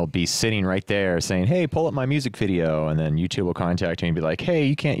 and they'll be sitting right there saying, "Hey, pull up my music video," and then YouTube will contact me and be like, "Hey,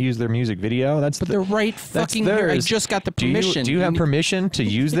 you can't use their music video." They're right fucking here. I just got the permission. Do you have permission to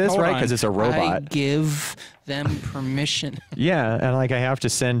use this, right? Because it's a robot. I give them permission. Yeah, and like I have to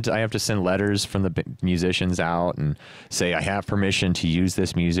send letters from the musicians out and say I have permission to use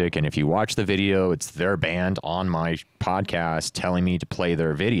this music, and if you watch the video, it's their band on my podcast telling me to play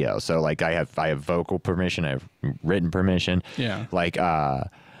their video. So like I have vocal permission, I have written permission. Yeah. Like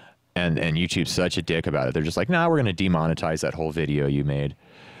and YouTube's such a dick about it. They're just like, "Nah, we're going to demonetize that whole video you made."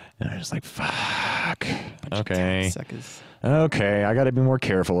 And I'm just like, "Fuck." Okay, I got to be more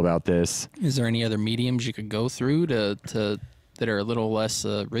careful about this. Is there any other mediums you could go through to that are a little less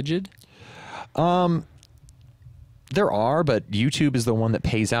rigid? There are, but YouTube is the one that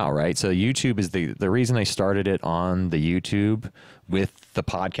pays out, right? So YouTube is the reason I started it on the YouTube with the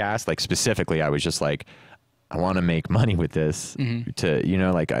podcast. Like specifically, I was just like, I want to make money with this. To, you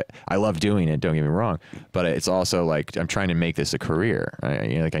know, like I love doing it. Don't get me wrong, but it's also like I'm trying to make this a career.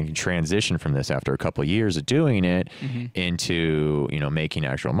 Like I can transition from this after a couple of years of doing it into, you know, making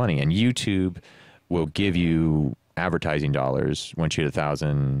actual money. And YouTube will give you advertising dollars once you hit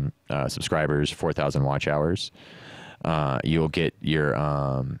 1,000 subscribers, 4,000 watch hours. You'll get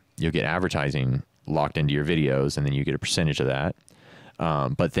advertising locked into your videos, and then you get a percentage of that.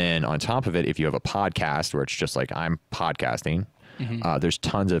 But then on top of it, if you have a podcast where it's just like I'm podcasting, there's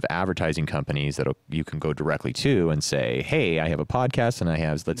tons of advertising companies that you can go directly to and say, "Hey, I have a podcast and I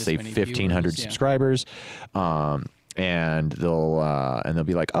have, let's say, 1,500 subscribers." And they'll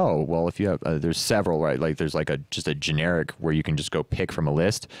be like, "Oh, well, if you have, there's several, right? Like there's like just a generic where you can just go pick from a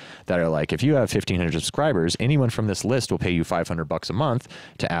list that are like, if you have 1,500 subscribers, anyone from this list will pay you $500 a month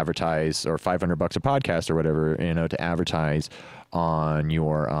to advertise, or $500 a podcast or whatever, you know, to advertise on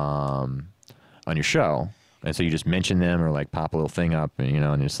your show." And so you just mention them or like pop a little thing up, and, you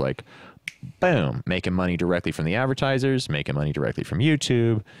know, and just like, boom, making money directly from the advertisers, making money directly from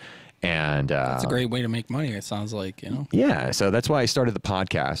YouTube. And that's a great way to make money, it sounds like, you know. Yeah, so that's why I started the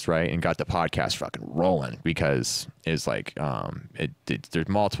podcast, right, and got the podcast fucking rolling, because it's like there's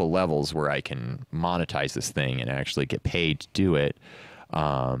multiple levels where I can monetize this thing and actually get paid to do it,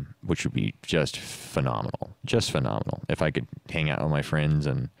 which would be just phenomenal, if I could hang out with my friends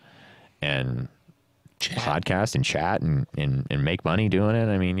and podcast and chat and make money doing it.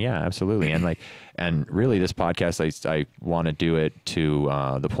 I mean, yeah, absolutely. And like, and really this podcast, I want to do it to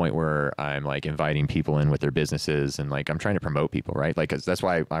the point where I'm like inviting people in with their businesses, and like I'm trying to promote people, right? Like, 'cause that's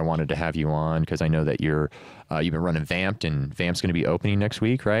why I wanted to have you on, because I know that you've been running Vamp'd, and Vamp'd's going to be opening next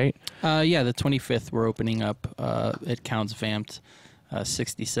week, right? Yeah, the 25th we're opening up. It counts Vamp'd,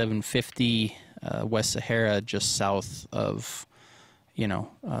 6750 West Sahara, just south of, you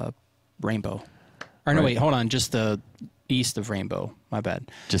know, Rainbow. Or no, wait, hold on. Just east of Rainbow. My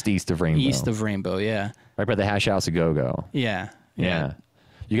bad. Just east of Rainbow. East of Rainbow, yeah. Right by the Hash House of Go-Go. Yeah.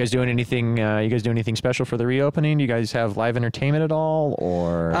 You guys doing anything? You guys do anything special for the reopening? Do you guys have live entertainment at all,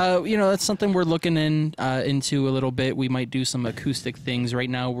 or? You know, that's something we're looking into a little bit. We might do some acoustic things. Right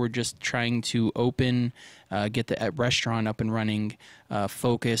now, we're just trying to open, get the restaurant up and running,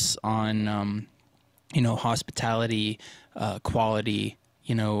 focus on hospitality, quality,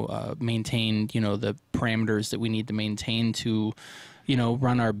 maintain, the parameters that we need to maintain to,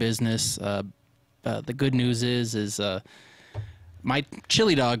 run our business. The good news is my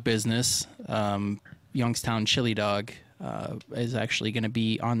chili dog business, Youngstown Chili Dog, is actually going to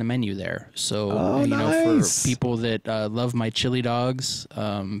be on the menu there. So, nice. For people that love my chili dogs,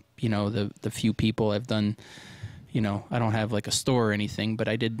 the few people I've done, I don't have like a store or anything, but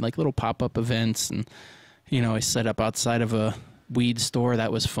I did like little pop-up events, and, I set up outside of a weed store.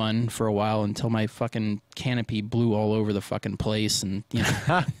 That was fun for a while until my fucking canopy blew all over the fucking place, and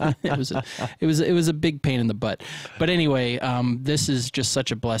it was a big pain in the butt. But anyway, this is just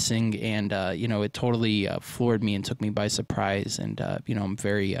such a blessing, and it totally floored me and took me by surprise, and I'm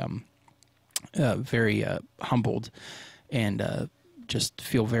very very humbled, and just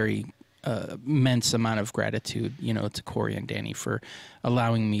feel very immense amount of gratitude, to Corey and Danny for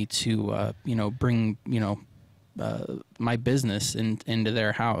allowing me to bring my business into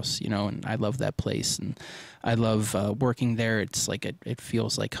their house, and I love that place, and I love working there. It's like it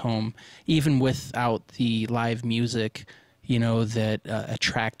feels like home, even without the live music, that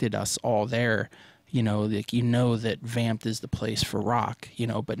attracted us all there. That Vamp'd is the place for rock,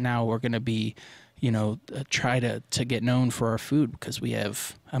 but now we're gonna be, try to get known for our food, because we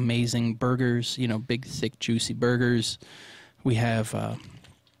have amazing burgers, big, thick, juicy burgers. We have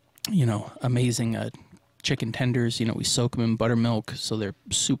amazing chicken tenders. We soak them in buttermilk so they're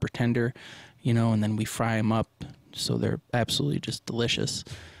super tender, and then we fry them up so they're absolutely just delicious.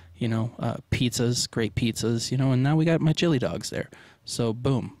 Pizzas, great pizzas, and now we got my chili dogs there. So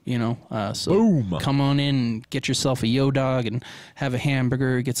boom, Boom. Come on in and get yourself a yo dog and have a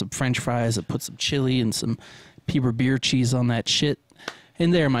hamburger, get some French fries, and put some chili and some Peeber beer cheese on that shit.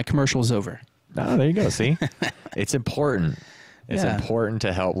 And there, my commercial's over. Oh, there you go. See, it's important. It's important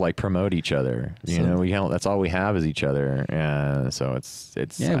to help promote each other. That's all we have is each other. And so it's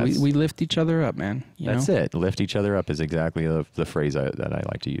we lift each other up, man. That's it. Lift each other up is exactly the phrase that I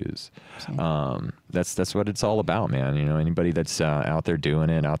like to use. So. That's what it's all about, man. Anybody that's out there doing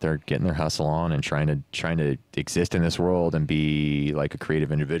it, out there getting their hustle on and trying to exist in this world and be like a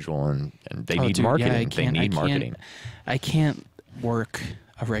creative individual, and they need marketing. They need marketing. I can't work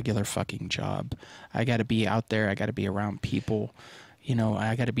a regular fucking job. I got to be out there. I got to be around people.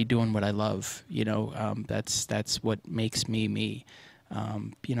 I got to be doing what I love. That's what makes me.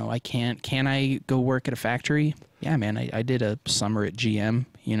 I can't. Can I go work at a factory? Yeah, man. I did a summer at GM.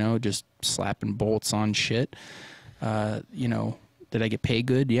 Just slapping bolts on shit. Did I get paid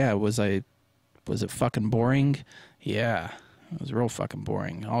good? Yeah. Was it fucking boring? Yeah. It was real fucking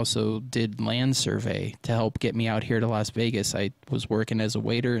boring. I also did land survey to help get me out here to Las Vegas. I was working as a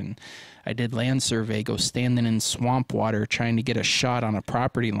waiter, and I did land survey, go standing in swamp water trying to get a shot on a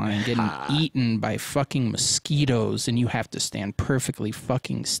property line, getting eaten by fucking mosquitoes, and you have to stand perfectly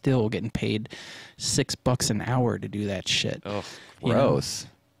fucking still, getting paid $6 an hour to do that shit. Oh, gross.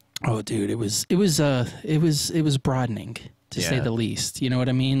 Oh, dude, it was broadening, to say the least. You know what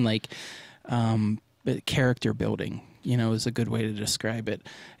I mean? Character building. Is a good way to describe it.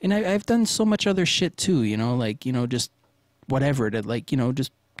 And I've done so much other shit too, just whatever to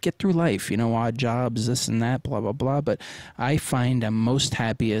just get through life, odd jobs, this and that, blah, blah, blah. But I find I'm most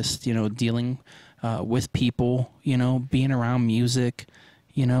happiest, dealing with people, being around music,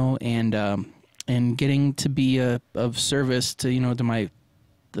 and getting to be of service to, to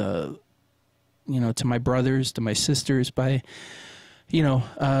my brothers, to my sisters by,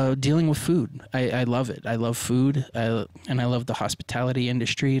 dealing with food. I love it. I love food, and I love the hospitality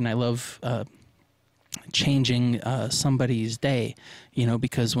industry, and I love changing somebody's day,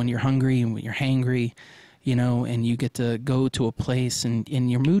 because when you're hungry and when you're hangry, and you get to go to a place and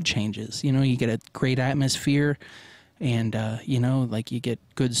your mood changes, you get a great atmosphere, and, you get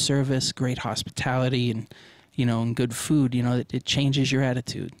good service, great hospitality, and, and good food, it changes your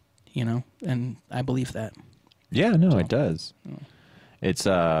attitude, and I believe that. Yeah, no, it does.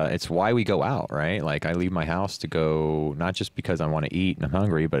 It's why we go out, right? I leave my house to go, not just because I want to eat and I'm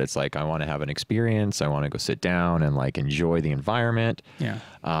hungry, but it's I want to have an experience. I want to go sit down and enjoy the environment. Yeah.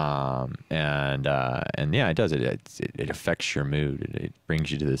 And yeah, it does. It affects your mood. It brings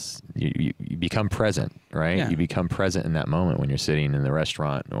you to this, you become present, right? Yeah. You become present in that moment when you're sitting in the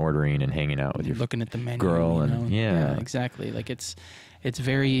restaurant and ordering and hanging out with your looking at the menu, girl. Yeah, exactly. It's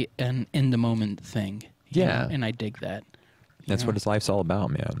very an in the moment thing. Yeah. And I dig that. That's what his life's all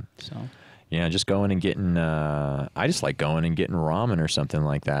about, man. So, Yeah, just going and getting. I just like going and getting ramen or something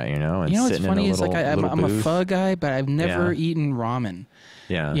like that, you know. And what's sitting funny in is like I'm a pho guy, but I've never eaten ramen.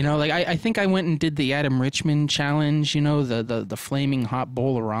 Yeah. You know, like I think I went and did the Adam Richman challenge. You know, the flaming hot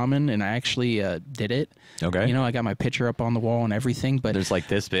bowl of ramen, and I actually did it. Okay. You know, I got my picture up on the wall and everything. But there's like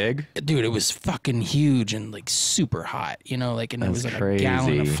this big. Dude, it was fucking huge and like super hot. You know, like and it was like a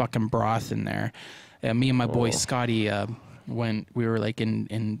gallon of fucking broth in there. Me and my boy Scotty. When we were like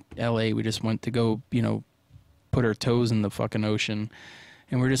in LA, we just went to go, you know, put our toes in the fucking ocean,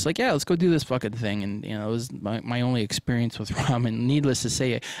 and we're just like, yeah, let's go do this fucking thing. And you know, it was my only experience with ramen. Needless to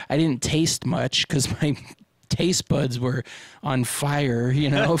say, I didn't taste much because my taste buds were on fire, you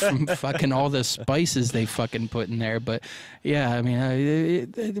know, from fucking all the spices they fucking put in there. But yeah, I mean,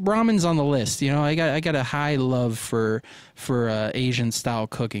 ramen's on the list. You know, I got a high love for Asian style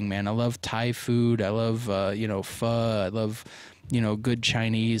cooking, man. I love Thai food. I love you know, pho. I love, you know, good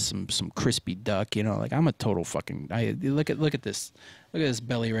Chinese, some crispy duck. You know, like I'm a total fucking. Look at this. Look at this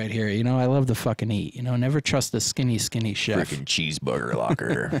belly right here. You know, I love to fucking eat. You know, never trust a skinny chef. Freaking cheeseburger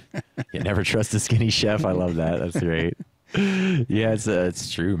locker. You never trust a skinny chef. I love that. That's great. Yeah,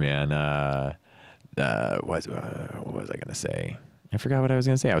 it's true, man. What was I gonna say? I forgot what I was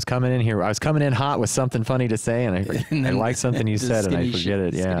gonna say. I was coming in here. I was coming in hot with something funny to say, and I liked something you said, and I forget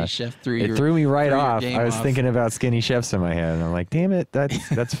it. Yeah, chef it threw me right off. I was thinking about skinny chefs in my head, and I'm like, damn it,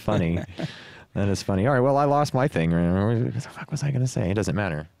 that's funny. That is funny. All right, well, I lost my thing. What the fuck was I going to say? It doesn't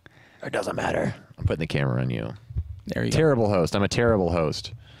matter. It doesn't matter. I'm putting the camera on you. There you go. Terrible host. I'm a terrible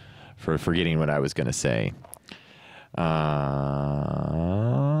host for forgetting what I was going to say.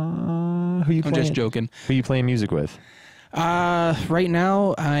 Who you playing? I'm just joking. Who you playing music with? Right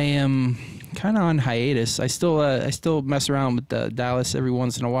now, I am kind of on hiatus. I still mess around with Dallas every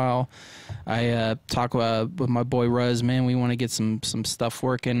once in a while. I talk with my boy Ruz, man. We want to get some stuff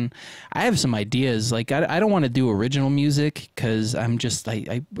working. I have some ideas. Like I don't want to do original music because I'm just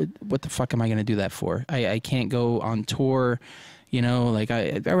what the fuck am I gonna do that for? I can't go on tour, you know. Like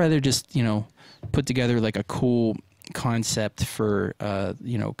I'd rather just, you know, put together like a cool concept for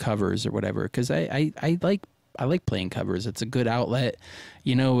you know, covers or whatever. Because I like playing covers. It's a good outlet,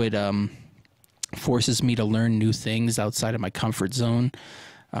 you know. It forces me to learn new things outside of my comfort zone.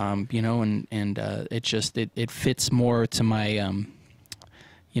 You know, and it just it fits more to my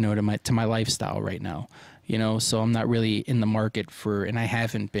you know, to my lifestyle right now, you know. So I'm not really in the market for, and I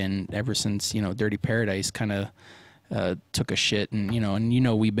haven't been ever since, you know, Dirty Paradise kind of took a shit, and you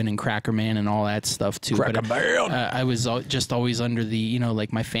know we've been in Cracker Man and all that stuff too. Cracker Man. I was just always under the, you know,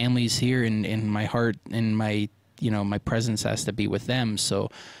 like my family's here, and my heart and my, you know, my presence has to be with them. So,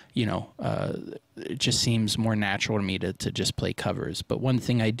 you know, it just seems more natural to me to just play covers. But one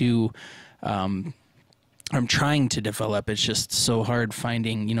thing I do, I'm trying to develop, it's just so hard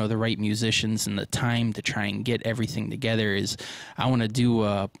finding, you know, the right musicians and the time to try and get everything together, is I want to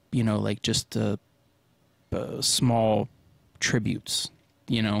do, you know, like just small tributes,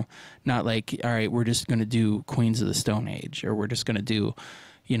 you know, not like, all right, we're just going to do Queens of the Stone Age, or we're just going to do,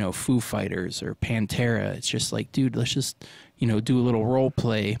 you know, Foo Fighters or Pantera. It's just like, dude, let's just, you know, do a little role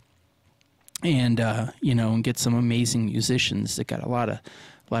play, and you know, and get some amazing musicians that got a lot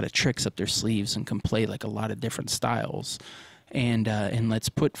of tricks up their sleeves and can play like a lot of different styles. And let's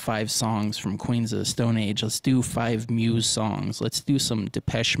put 5 songs from Queens of the Stone Age. Let's do 5 Muse songs. Let's do some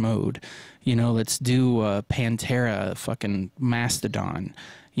Depeche Mode. You know, let's do Pantera, fucking Mastodon.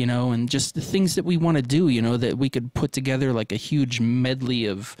 You know, and just the things that we want to do. You know, that we could put together like a huge medley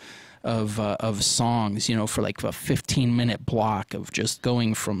of songs, you know, for like a 15-minute block of just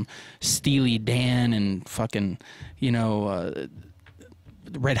going from Steely Dan and fucking, you know,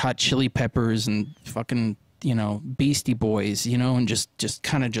 Red Hot Chili Peppers and fucking, you know, Beastie Boys, you know, and just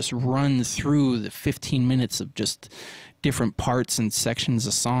kind of just run through the 15 minutes of just different parts and sections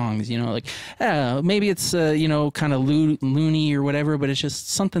of songs, you know, like maybe it's you know, kind of loony or whatever, but it's just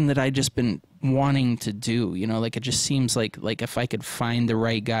something that I just been wanting to do, you know. Like it just seems like if I could find the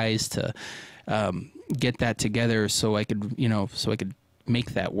right guys to get that together, so I could, you know, so I could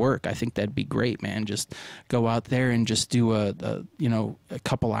make that work, I think that'd be great, man. Just go out there and just do a you know, a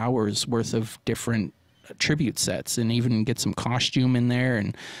couple hours worth of different tribute sets, and even get some costume in there,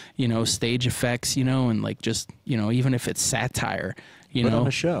 and, you know, stage effects, you know, and like just, you know, even if it's satire, you know, put on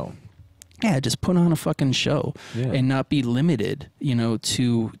a show. Yeah, just put on a fucking show, and not be limited, you know,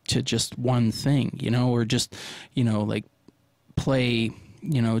 to just one thing, you know, or just, you know, like play,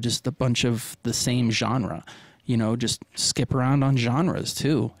 you know, just a bunch of the same genre. You know, just skip around on genres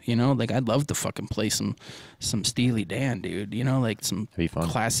too. You know, like I'd love to fucking play some Steely Dan, dude. You know, like some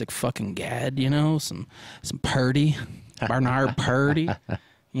classic fucking Gad. You know, some Purdy, Bernard Purdy.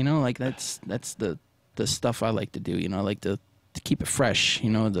 You know, like that's the stuff I like to do. You know, I like to keep it fresh. You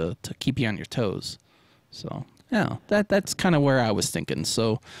know, to keep you on your toes. So yeah, that's kind of where I was thinking.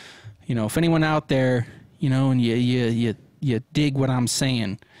 So, you know, if anyone out there, you know, and you dig what I'm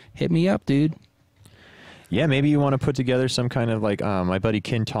saying, hit me up, dude. Yeah, maybe you want to put together some kind of like my buddy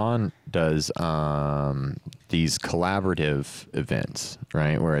Kinton does these collaborative events,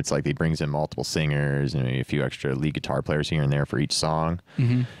 right? Where it's like he brings in multiple singers and a few extra lead guitar players here and there for each song.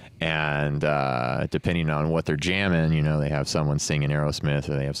 Mm-hmm. And depending on what they're jamming, you know, they have someone singing Aerosmith,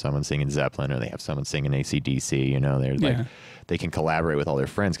 or they have someone singing Zeppelin, or they have someone singing AC/DC. You know, they're like they can collaborate with all their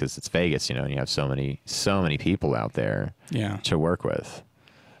friends because it's Vegas, you know, and you have so many people out there to work with.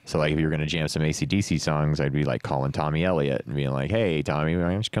 So, like, if you were going to jam some AC/DC songs, I'd be, like, calling Tommy Elliott and being like, hey, Tommy, why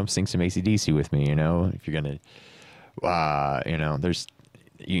don't you come sing some AC/DC with me, you know? If you're going to, you know, there's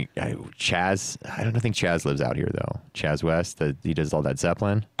Chaz. I don't think Chaz lives out here, though. Chaz West, he does all that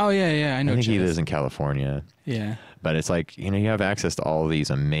Zeppelin. Oh, yeah, I know I think Chaz. he lives in California. Yeah. But it's like, you know, you have access to all of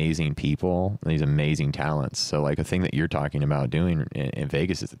these amazing people, these amazing talents. So, like, a thing that you're talking about doing in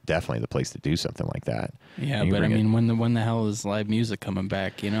Vegas is definitely the place to do something like that. Yeah, but I mean, when the hell is live music coming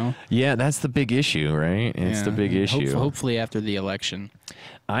back, you know? Yeah, that's the big issue, right? It's the big issue. Hopefully after the election.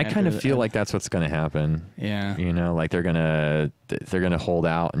 I kind of feel like that's what's going to happen. Yeah. You know, like they're gonna hold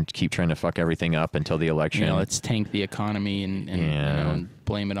out and keep trying to fuck everything up until the election. You know, let's tank the economy and you know, and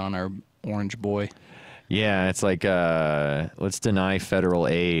blame it on our orange boy. Yeah, it's like let's deny federal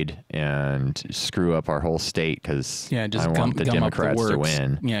aid and screw up our whole state because I want the Democrats to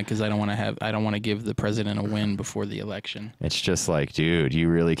win. Yeah, because I don't want to give the president a win before the election. It's just like, dude, you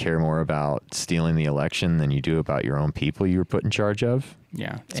really care more about stealing the election than you do about your own people you were put in charge of?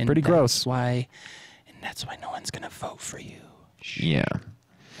 Yeah, it's pretty gross. That's why no one's gonna vote for you. Yeah.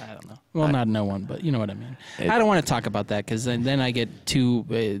 I don't know. Well, not no one, but you know what I mean. I don't want to talk about that because then I get too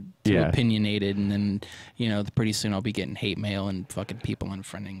opinionated, and then, you know, pretty soon I'll be getting hate mail and fucking people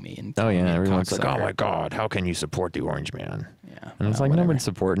unfriending me. And everyone's like, oh my God, how can you support the Orange Man? Yeah. And it's like, no one's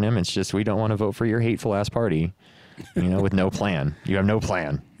supporting him. It's just we don't want to vote for your hateful ass party. You know, with no plan. You have no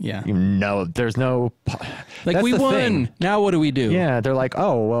plan. Yeah. You know, there's no... Like, we won. Thing. Now what do we do? Yeah, they're like,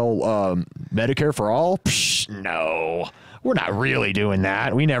 oh, well, Medicare for all? Psh, no. We're not really doing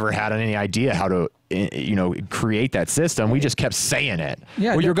that. We never had any idea how to, you know, create that system. We just kept saying it.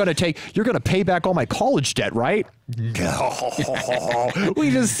 Yeah. Well, you're going to pay back all my college debt, right? We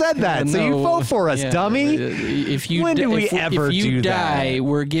just said that. So you vote for us, dummy. If you die,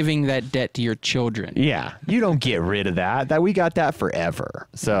 we're giving that debt to your children. Yeah. You don't get rid of that. We got that forever.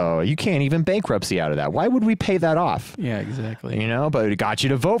 So you can't even bankruptcy out of that. Why would we pay that off? Yeah, exactly. You know, but it got you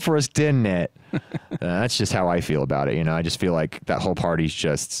to vote for us, didn't it? That's just how I feel about it. You know, I just feel like that whole party's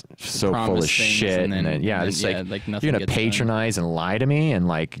just so full of shit. And then it's like you're going to patronize and lie to me and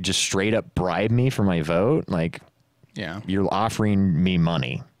like just straight up bribe me for my vote. Like, yeah, you're offering me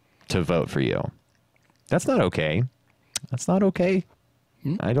money to vote for you. That's not okay. That's not okay.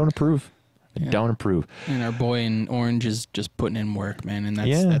 I don't approve. I don't approve. And our boy in orange is just putting in work, man. And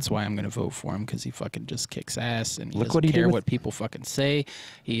that's why I'm going to vote for him, because he fucking just kicks ass and he doesn't care what people fucking say.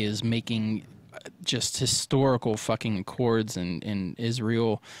 He is making just historical fucking accords in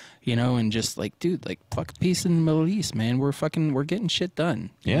Israel, you know, and just like, dude, like, fuck peace in the Middle East, man. We're getting shit done.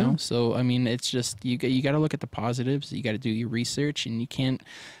 You know? So, I mean, it's just, you got to look at the positives. You got to do your research, and you can't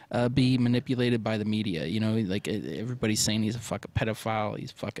be manipulated by the media. You know, like, everybody's saying he's a fucking pedophile.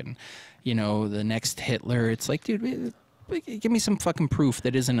 He's fucking, you know, the next Hitler. It's like, dude, give me some fucking proof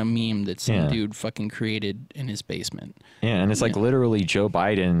that isn't a meme that some dude fucking created in his basement. Yeah, and it's like literally Joe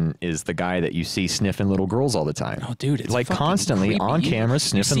Biden is the guy that you see sniffing little girls all the time. Oh, dude, it's like constantly creepy. On camera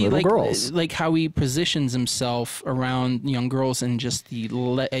sniffing little girls. Like how he positions himself around young girls, and just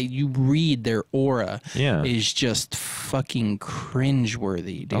you read their aura is just fucking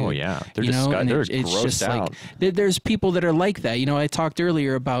cringeworthy, dude. Oh yeah, they're they're grossed just out. Like, there's people that are like that. You know, I talked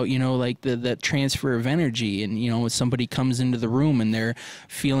earlier about, you know, like the transfer of energy, and, you know, when somebody comes into the room and they're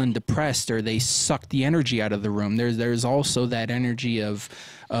feeling depressed, or they suck the energy out of the room. There's also that energy of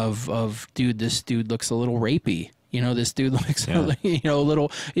dude, this dude looks a little rapey. You know, this dude looks, you know, a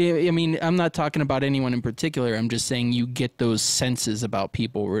little. I mean, I'm not talking about anyone in particular. I'm just saying you get those senses about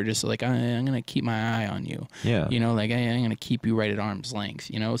people where just like, I'm gonna keep my eye on you. Yeah. You know, like, I'm gonna keep you right at arm's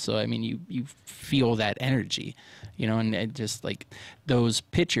length. You know, so I mean, you feel that energy. You know, and it just like those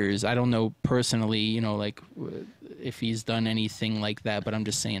pictures. I don't know personally, you know, like if he's done anything like that, but I'm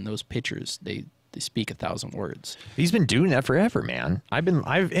just saying those pictures, they speak 1,000 words. He's been doing that forever, man.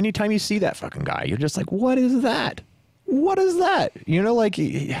 Anytime you see that fucking guy, you're just like, what is that? what is that? You know, like,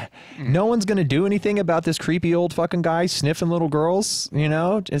 no one's going to do anything about this creepy old fucking guy sniffing little girls, you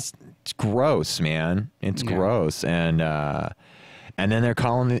know? It's gross, man. It's gross. And then they're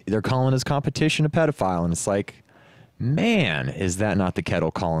calling his competition a pedophile, and it's like, man, is that not the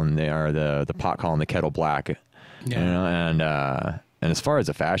kettle calling the pot calling the kettle black? Yeah. You know, and as far as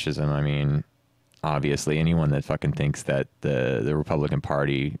the fascism, I mean, obviously anyone that fucking thinks that the Republican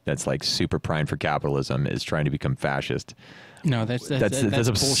Party that's like super primed for capitalism is trying to become fascist. No, that's absurd. That's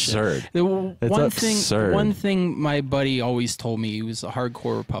absurd. One thing my buddy always told me, he was a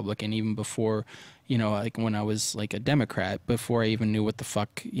hardcore Republican even before, you know, like when I was like a Democrat, before I even knew what the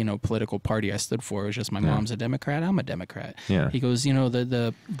fuck, you know, political party I stood for. It was just my mom's a Democrat, I'm a Democrat. Yeah. He goes, you know,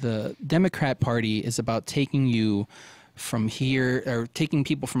 the Democrat Party is about taking you from here, or taking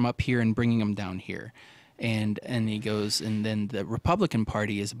people from up here and bringing them down here. And he goes, and then the Republican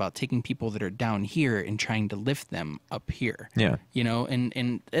Party is about taking people that are down here and trying to lift them up here. Yeah. You know,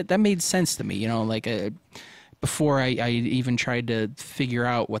 and that made sense to me, you know, like before I even tried to figure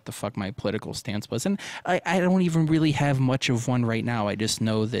out what the fuck my political stance was. And I don't even really have much of one right now. I just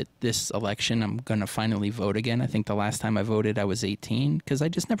know that this election, I'm going to finally vote again. I think the last time I voted, I was 18, because I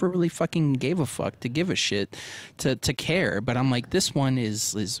just never really fucking gave a fuck to give a shit, to care. But I'm like, this one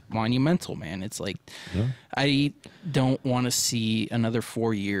is monumental, man. It's like, I don't want to see another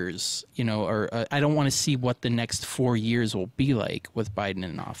 4 years, you know, or I don't want to see what the next 4 years will be like with Biden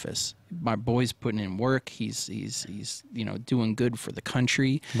in office. My boy's putting in work. He's you know, doing good for the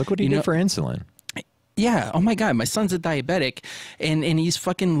country. Look what he did for insulin. Yeah. Oh my God. My son's a diabetic, and he's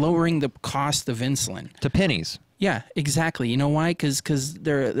fucking lowering the cost of insulin to pennies. Yeah, exactly. You know why? Because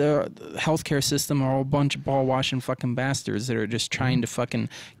their healthcare system are a bunch of ball-washing fucking bastards that are just trying to fucking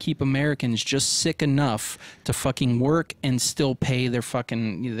keep Americans just sick enough to fucking work and still pay their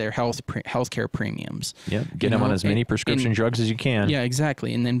fucking healthcare premiums. Yeah, get them on as many prescription drugs as you can. Yeah,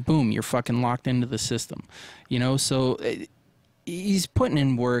 exactly. And then boom, you're fucking locked into the system. You know, so he's putting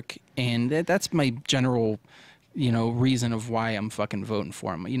in work, and that's my general, you know, reason of why I'm fucking voting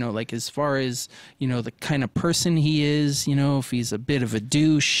for him. You know, like, as far as, you know, the kind of person he is, you know, if he's a bit of a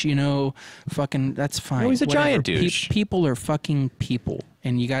douche, you know, fucking, that's fine. No, he's a giant douche. People are fucking people,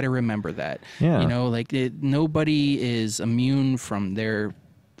 and you got to remember that. Yeah. You know, like, nobody is immune from their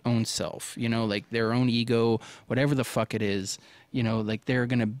own self, you know, like their own ego, whatever the fuck it is, you know, like, they're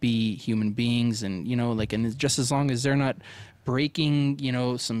going to be human beings, and, you know, like, and just as long as they're not breaking, you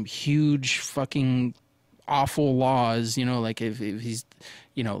know, some huge fucking awful laws, you know, like, if he's,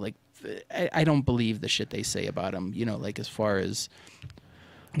 you know, like, I don't believe the shit they say about him, you know, like, as far as,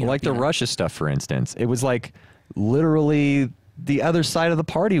 like, the Russia stuff, for instance. It was like literally the other side of the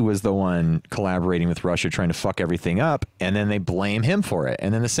party was the one collaborating with Russia, trying to fuck everything up, and then they blame him for it.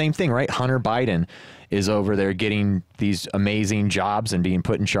 And then the same thing, right? Hunter Biden is over there getting these amazing jobs and being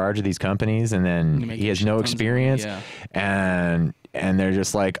put in charge of these companies, and then he has no experience. And they're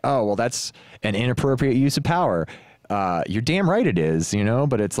just like, oh, well, that's an inappropriate use of power. You're damn right it is, you know,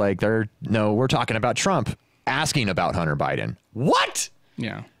 but it's like, no, we're talking about Trump asking about Hunter Biden. What?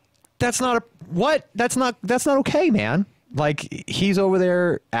 Yeah. That's not okay, man. Like, he's over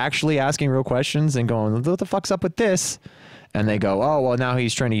there actually asking real questions and going, what the fuck's up with this? And they go, oh, well, now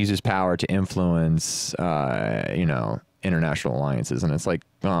he's trying to use his power to influence, you know, international alliances. And it's like,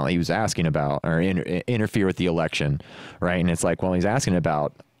 well, he was asking about, or interfere with the election, right? And it's like, well, he's asking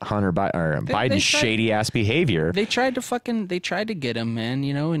about Biden's shady ass behavior. They tried to get him, man,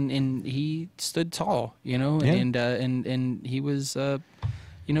 you know, and he stood tall, you know, and he was,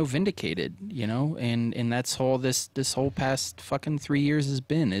 you know, vindicated, you know, and that's all this whole past fucking 3 years has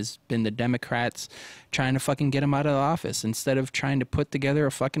been the Democrats trying to fucking get him out of the office, instead of trying to put together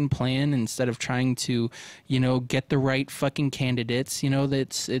a fucking plan, instead of trying to, you know, get the right fucking candidates. You know,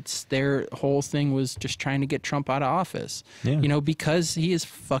 it's their whole thing was just trying to get Trump out of office, you know, because he is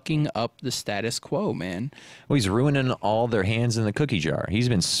fucking up the status quo, man. Well, he's ruining all their hands in the cookie jar. He's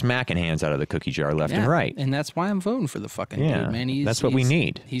been smacking hands out of the cookie jar left and right. And that's why I'm voting for the fucking dude, man. That's what we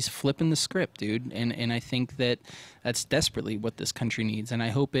need. He's flipping the script, dude. And I think that's desperately what this country needs. And I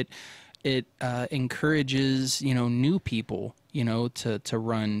hope it encourages, you know, new people, you know, to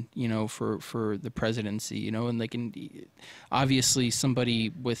run, you know, for the presidency, you know, and like, obviously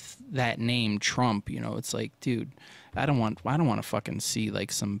somebody with that name, Trump, you know, it's like, dude, I don't want to fucking see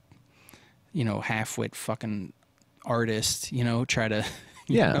like some, you know, half-wit fucking artist, you know, try to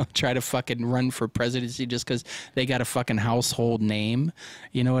try to fucking run for presidency just because they got a fucking household name,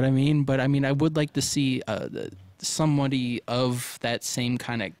 you know what I mean? But I mean, I would like to see somebody of that same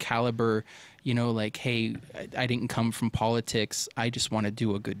kind of caliber, you know, like, hey, I didn't come from politics. I just want to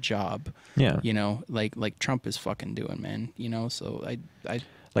do a good job. Yeah. You know, like Trump is fucking doing, man. You know, so I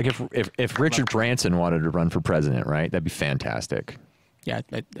like if Richard Branson wanted to run for president, right? That'd be fantastic. Yeah,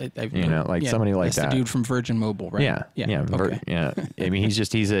 you know, like somebody like that. The dude from Virgin Mobile, right? Yeah. Okay. I mean,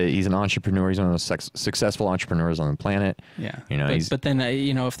 he's an entrepreneur. He's one of the most successful entrepreneurs on the planet. Yeah, you know, but then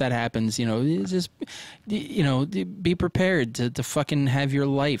you know, if that happens, you know, just you know, be prepared to fucking have your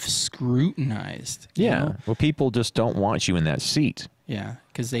life scrutinized. You know? Well, people just don't want you in that seat. Yeah,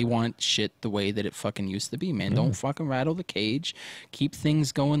 because they want shit the way that it fucking used to be, man. Don't fucking rattle the cage. Keep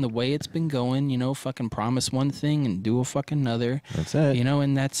things going the way it's been going. You know, fucking promise one thing and do a fucking another. That's it. You know,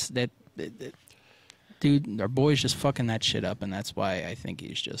 and that dude, our boy's just fucking that shit up, and that's why I think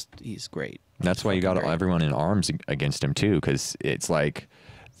he's great. That's why you got everyone in arms against him too, because it's like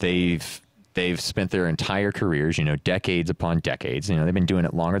they've spent their entire careers, you know, decades upon decades. You know, they've been doing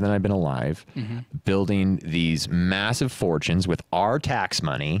it longer than I've been alive, building these massive fortunes with our tax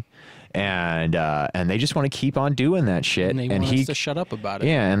money, and they just want to keep on doing that shit. And they want us to shut up about it.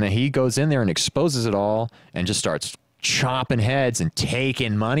 Yeah, and then he goes in there and exposes it all and just starts chopping heads and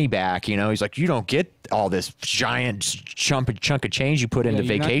taking money back. You know, he's like, you don't get all this giant chunk of change you put into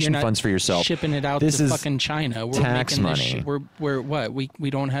vacation funds for yourself. Shipping it out to fucking China. We're tax money. We're what? We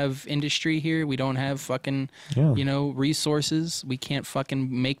don't have industry here. We don't have fucking you know, resources. We can't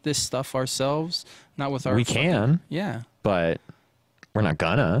fucking make this stuff ourselves. Not with our. We can. Yeah. But we're not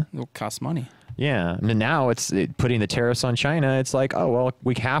gonna. It'll cost money. Yeah, and now it's putting the tariffs on China. It's like, oh, well,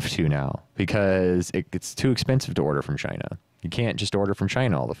 we have to now because it's too expensive to order from China. You can't just order from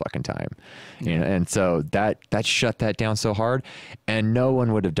China all the fucking time. You know, and so that shut that down so hard, and no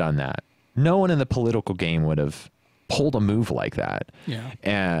one would have done that. No one in the political game would have pulled a move like that.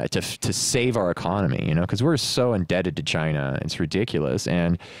 Yeah. To save our economy, you know, because we're so indebted to China. It's ridiculous,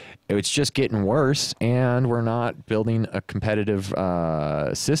 and it's just getting worse, and we're not building a competitive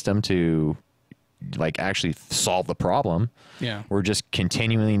system to like actually solve the problem. Yeah. We're just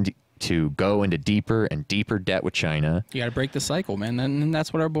continuing to go into deeper and deeper debt with China. You got to break the cycle, man. And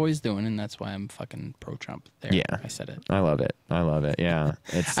that's what our boy's doing, and that's why I'm fucking pro-Trump. There, yeah. I said it. I love it. Yeah.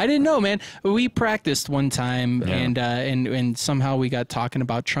 I didn't know, man. We practiced one time, and somehow we got talking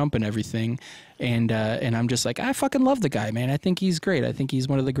about Trump and everything. And I'm just like, I fucking love the guy, man. I think he's great. I think he's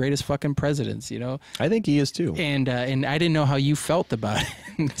one of the greatest fucking presidents, you know? I think he is too. And I didn't know how you felt about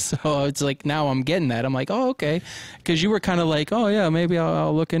it. So it's like, now I'm getting that. I'm like, oh, okay. Because you were kind of like, oh, yeah, maybe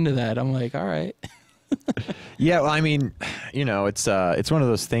I'll look into that. I'm like, all right. Yeah, well, I mean, you know, it's one of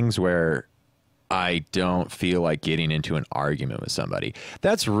those things where I don't feel like getting into an argument with somebody.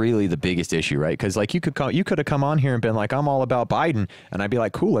 That's really the biggest issue, right? Because like you could have come on here and been like, I'm all about Biden, and I'd be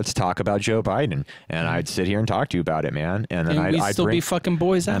like, cool, let's talk about Joe Biden, and I'd sit here and talk to you about it, man. And then I'd still be fucking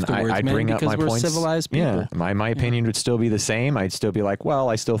boys afterwards, I'd man, bring because up my we're points. Civilized people. Yeah, my opinion would still be the same. I'd still be like, well,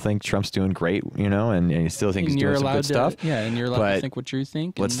 I still think Trump's doing great, you know, and I still think he's doing some good stuff. Yeah, and you're allowed to think what you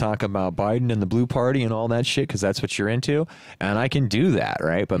think. Let's talk about Biden and the Blue Party and all that shit, because that's what you're into, and I can do that,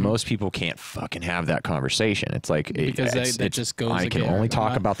 right? But most people can't fucking have that conversation. It's like because that just goes. I can only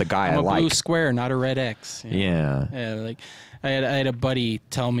talk about the guy I like. I'm a blue square, not a red X. You know? Yeah. Like I had a buddy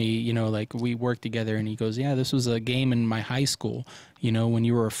tell me, you know, like we worked together, and he goes, "Yeah, this was a game in my high school. You know, when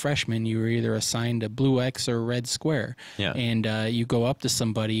you were a freshman, you were either assigned a blue X or a red square. Yeah. And you go up to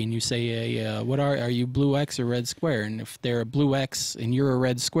somebody and you say, hey, what are you, blue X or red square? And if they're a blue X and you're a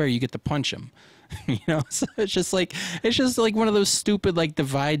red square, you get to punch them." You know, so it's just like one of those stupid like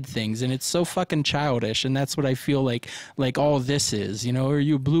divide things, and it's so fucking childish, and that's what I feel like all this is. You know, are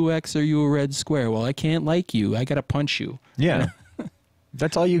you a blue X or are you a red square? Well, I can't like you. I gotta punch you. Yeah. You know?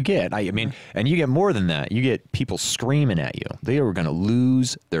 That's all you get. I mean, and you get more than that. You get people screaming at you. They are going to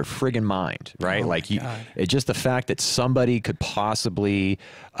lose their friggin' mind, right? Oh like, it's just the fact that somebody could possibly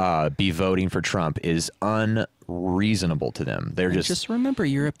be voting for Trump is unreasonable to them. They're just remember,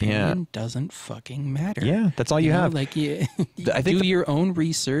 your opinion doesn't fucking matter. Yeah, that's all you have. Like, I think do your own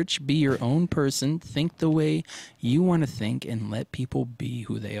research, be your own person, think the way you want to think, and let people be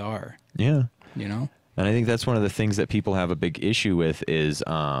who they are. Yeah, you know. And I think that's one of the things that people have a big issue with is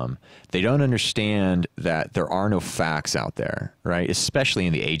they don't understand that there are no facts out there, right? Especially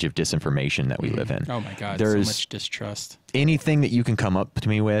in the age of disinformation that we live in. Oh, my God. There's so much distrust. Anything that you can come up to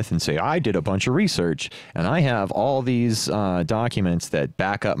me with and say, I did a bunch of research and I have all these documents that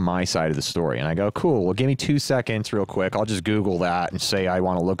back up my side of the story. And I go, cool, well, give me 2 seconds real quick. I'll just Google that and say I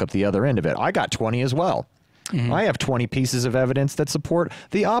want to look up the other end of it. I got 20 as well. Mm-hmm. I have 20 pieces of evidence that support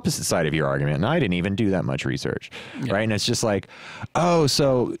the opposite side of your argument, and I didn't even do that much research, right? And it's just like, oh,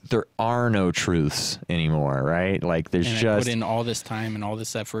 so there are no truths anymore, right? Like there's and just... I put in all this time and all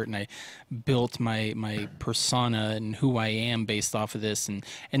this effort, and I built my persona and who I am based off of this, and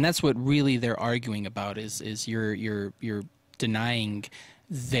that's what really they're arguing about is you're denying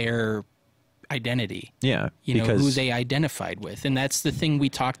their identity. Yeah, you know, who they identified with. And that's the thing we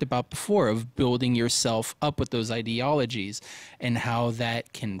talked about before, of building yourself up with those ideologies and how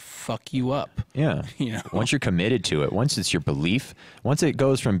that can fuck you up. Yeah. You know, once you're committed to it, once it's your belief, once it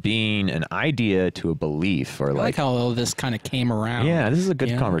goes from being an idea to a belief, or I like how all this kind of came around. Yeah, this is a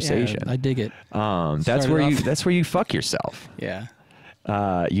good conversation. Yeah, I dig it. That's where you fuck yourself. Yeah.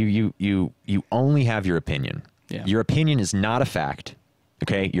 You only have your opinion. Yeah. Your opinion is not a fact.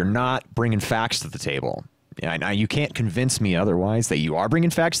 Okay, you're not bringing facts to the table. Now, you can't convince me otherwise that you are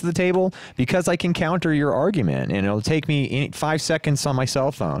bringing facts to the table, because I can counter your argument, and it'll take me 5 seconds on my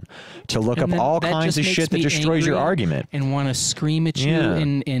cell phone to look up all kinds of shit that destroys your argument. And want to scream at you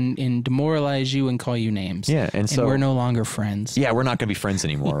and demoralize you and call you names. Yeah, and so we're no longer friends. Yeah, we're not going to be friends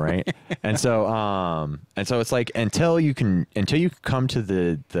anymore, right? and so it's like until you come to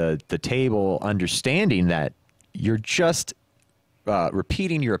the table understanding that you're just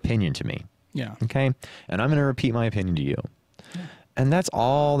repeating your opinion to me. Yeah. Okay. And I'm going to repeat my opinion to you. Yeah. And that's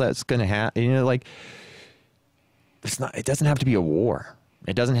all that's going to happen. You know, like, it doesn't have to be a war.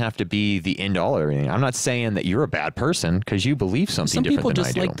 It doesn't have to be the end all of everything. I'm not saying that you're a bad person because you believe something different than I do.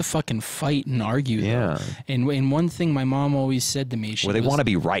 Some people just like to fucking fight and argue. Yeah. Though. And one thing my mom always said to me, they want to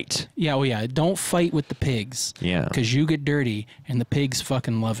be right. Yeah, well, yeah. Don't fight with the pigs. Yeah. Because you get dirty and the pigs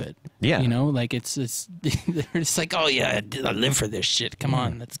fucking love it. Yeah. You know, like it's like, oh yeah, I live for this shit. Come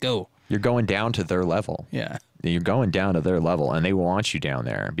on, let's go. You're going down to their level. Yeah. You're going down to their level, and they want you down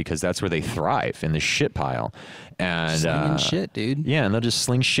there because that's where they thrive, in the shit pile. And slinging shit, dude. Yeah, and they'll just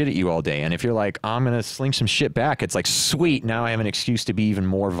sling shit at you all day. And if you're like, I'm gonna sling some shit back, it's like, sweet, now I have an excuse to be even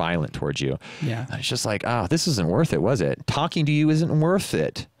more violent towards you. Yeah. And it's just like, this isn't worth it, was it? Talking to you isn't worth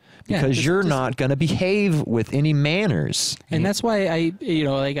it. Because you're not going to behave with any manners. And that's why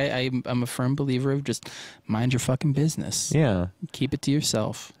I'm a firm believer of just mind your fucking business. Yeah. Keep it to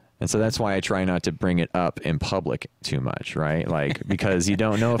yourself. And so that's why I try not to bring it up in public too much, right? Like, because you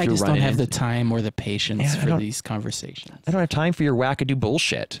don't know if you're running. I just don't have the time or the patience for these conversations. I don't have time for your wackadoo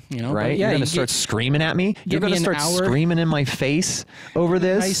bullshit, right? Yeah, you're going to start screaming at me? You're going to start screaming in my face over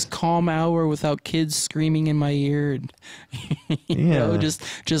this? Nice calm hour without kids screaming in my ear. And, you know,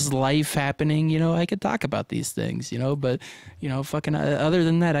 just life happening. You know, I could talk about these things, but, fucking other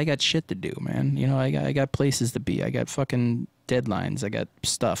than that, I got shit to do, man. You know, I got places to be. I got fucking deadlines. I got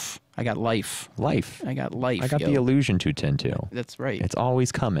stuff. I got life. I got life. I got the illusion to tend to. That's right. It's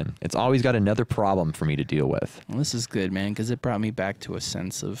always coming. It's always got another problem for me to deal with. Well, this is good, man, because it brought me back to a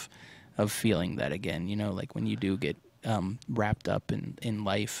sense of feeling that again. You know, like when you do get wrapped up in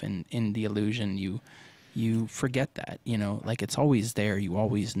life and in the illusion, you forget that. You know, like it's always there. You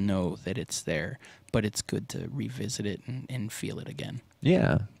always know that it's there, but it's good to revisit it and feel it again.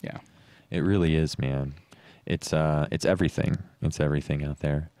 Yeah. Yeah. It really is, man. It's everything. It's everything out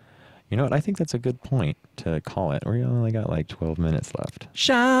there. You know what? I think that's a good point to call it. We only got like 12 minutes left.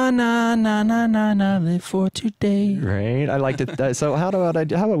 Sha-na, na, na, na, na, live for today. Right? I like to. So how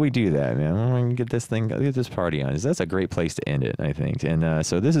about we do that, man? I'm going to get this party on. That's a great place to end it, I think. And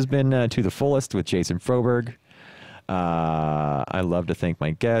so this has been To the Fullest with Jason Froberg. I love to thank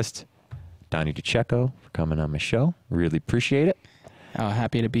my guest, Donny DeCecco, for coming on my show. Really appreciate it. Oh,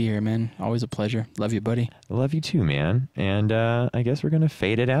 happy to be here, man. Always a pleasure. Love you, buddy. Love you too, man. And I guess we're going to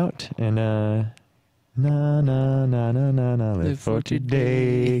fade it out. And na, na, na, na, na, na, live for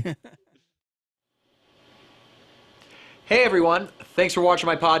today. Hey, everyone. Thanks for watching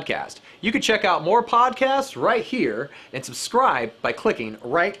my podcast. You can check out more podcasts right here and subscribe by clicking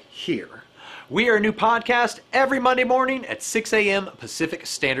right here. We are a new podcast every Monday morning at 6 a.m. Pacific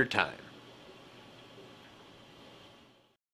Standard Time.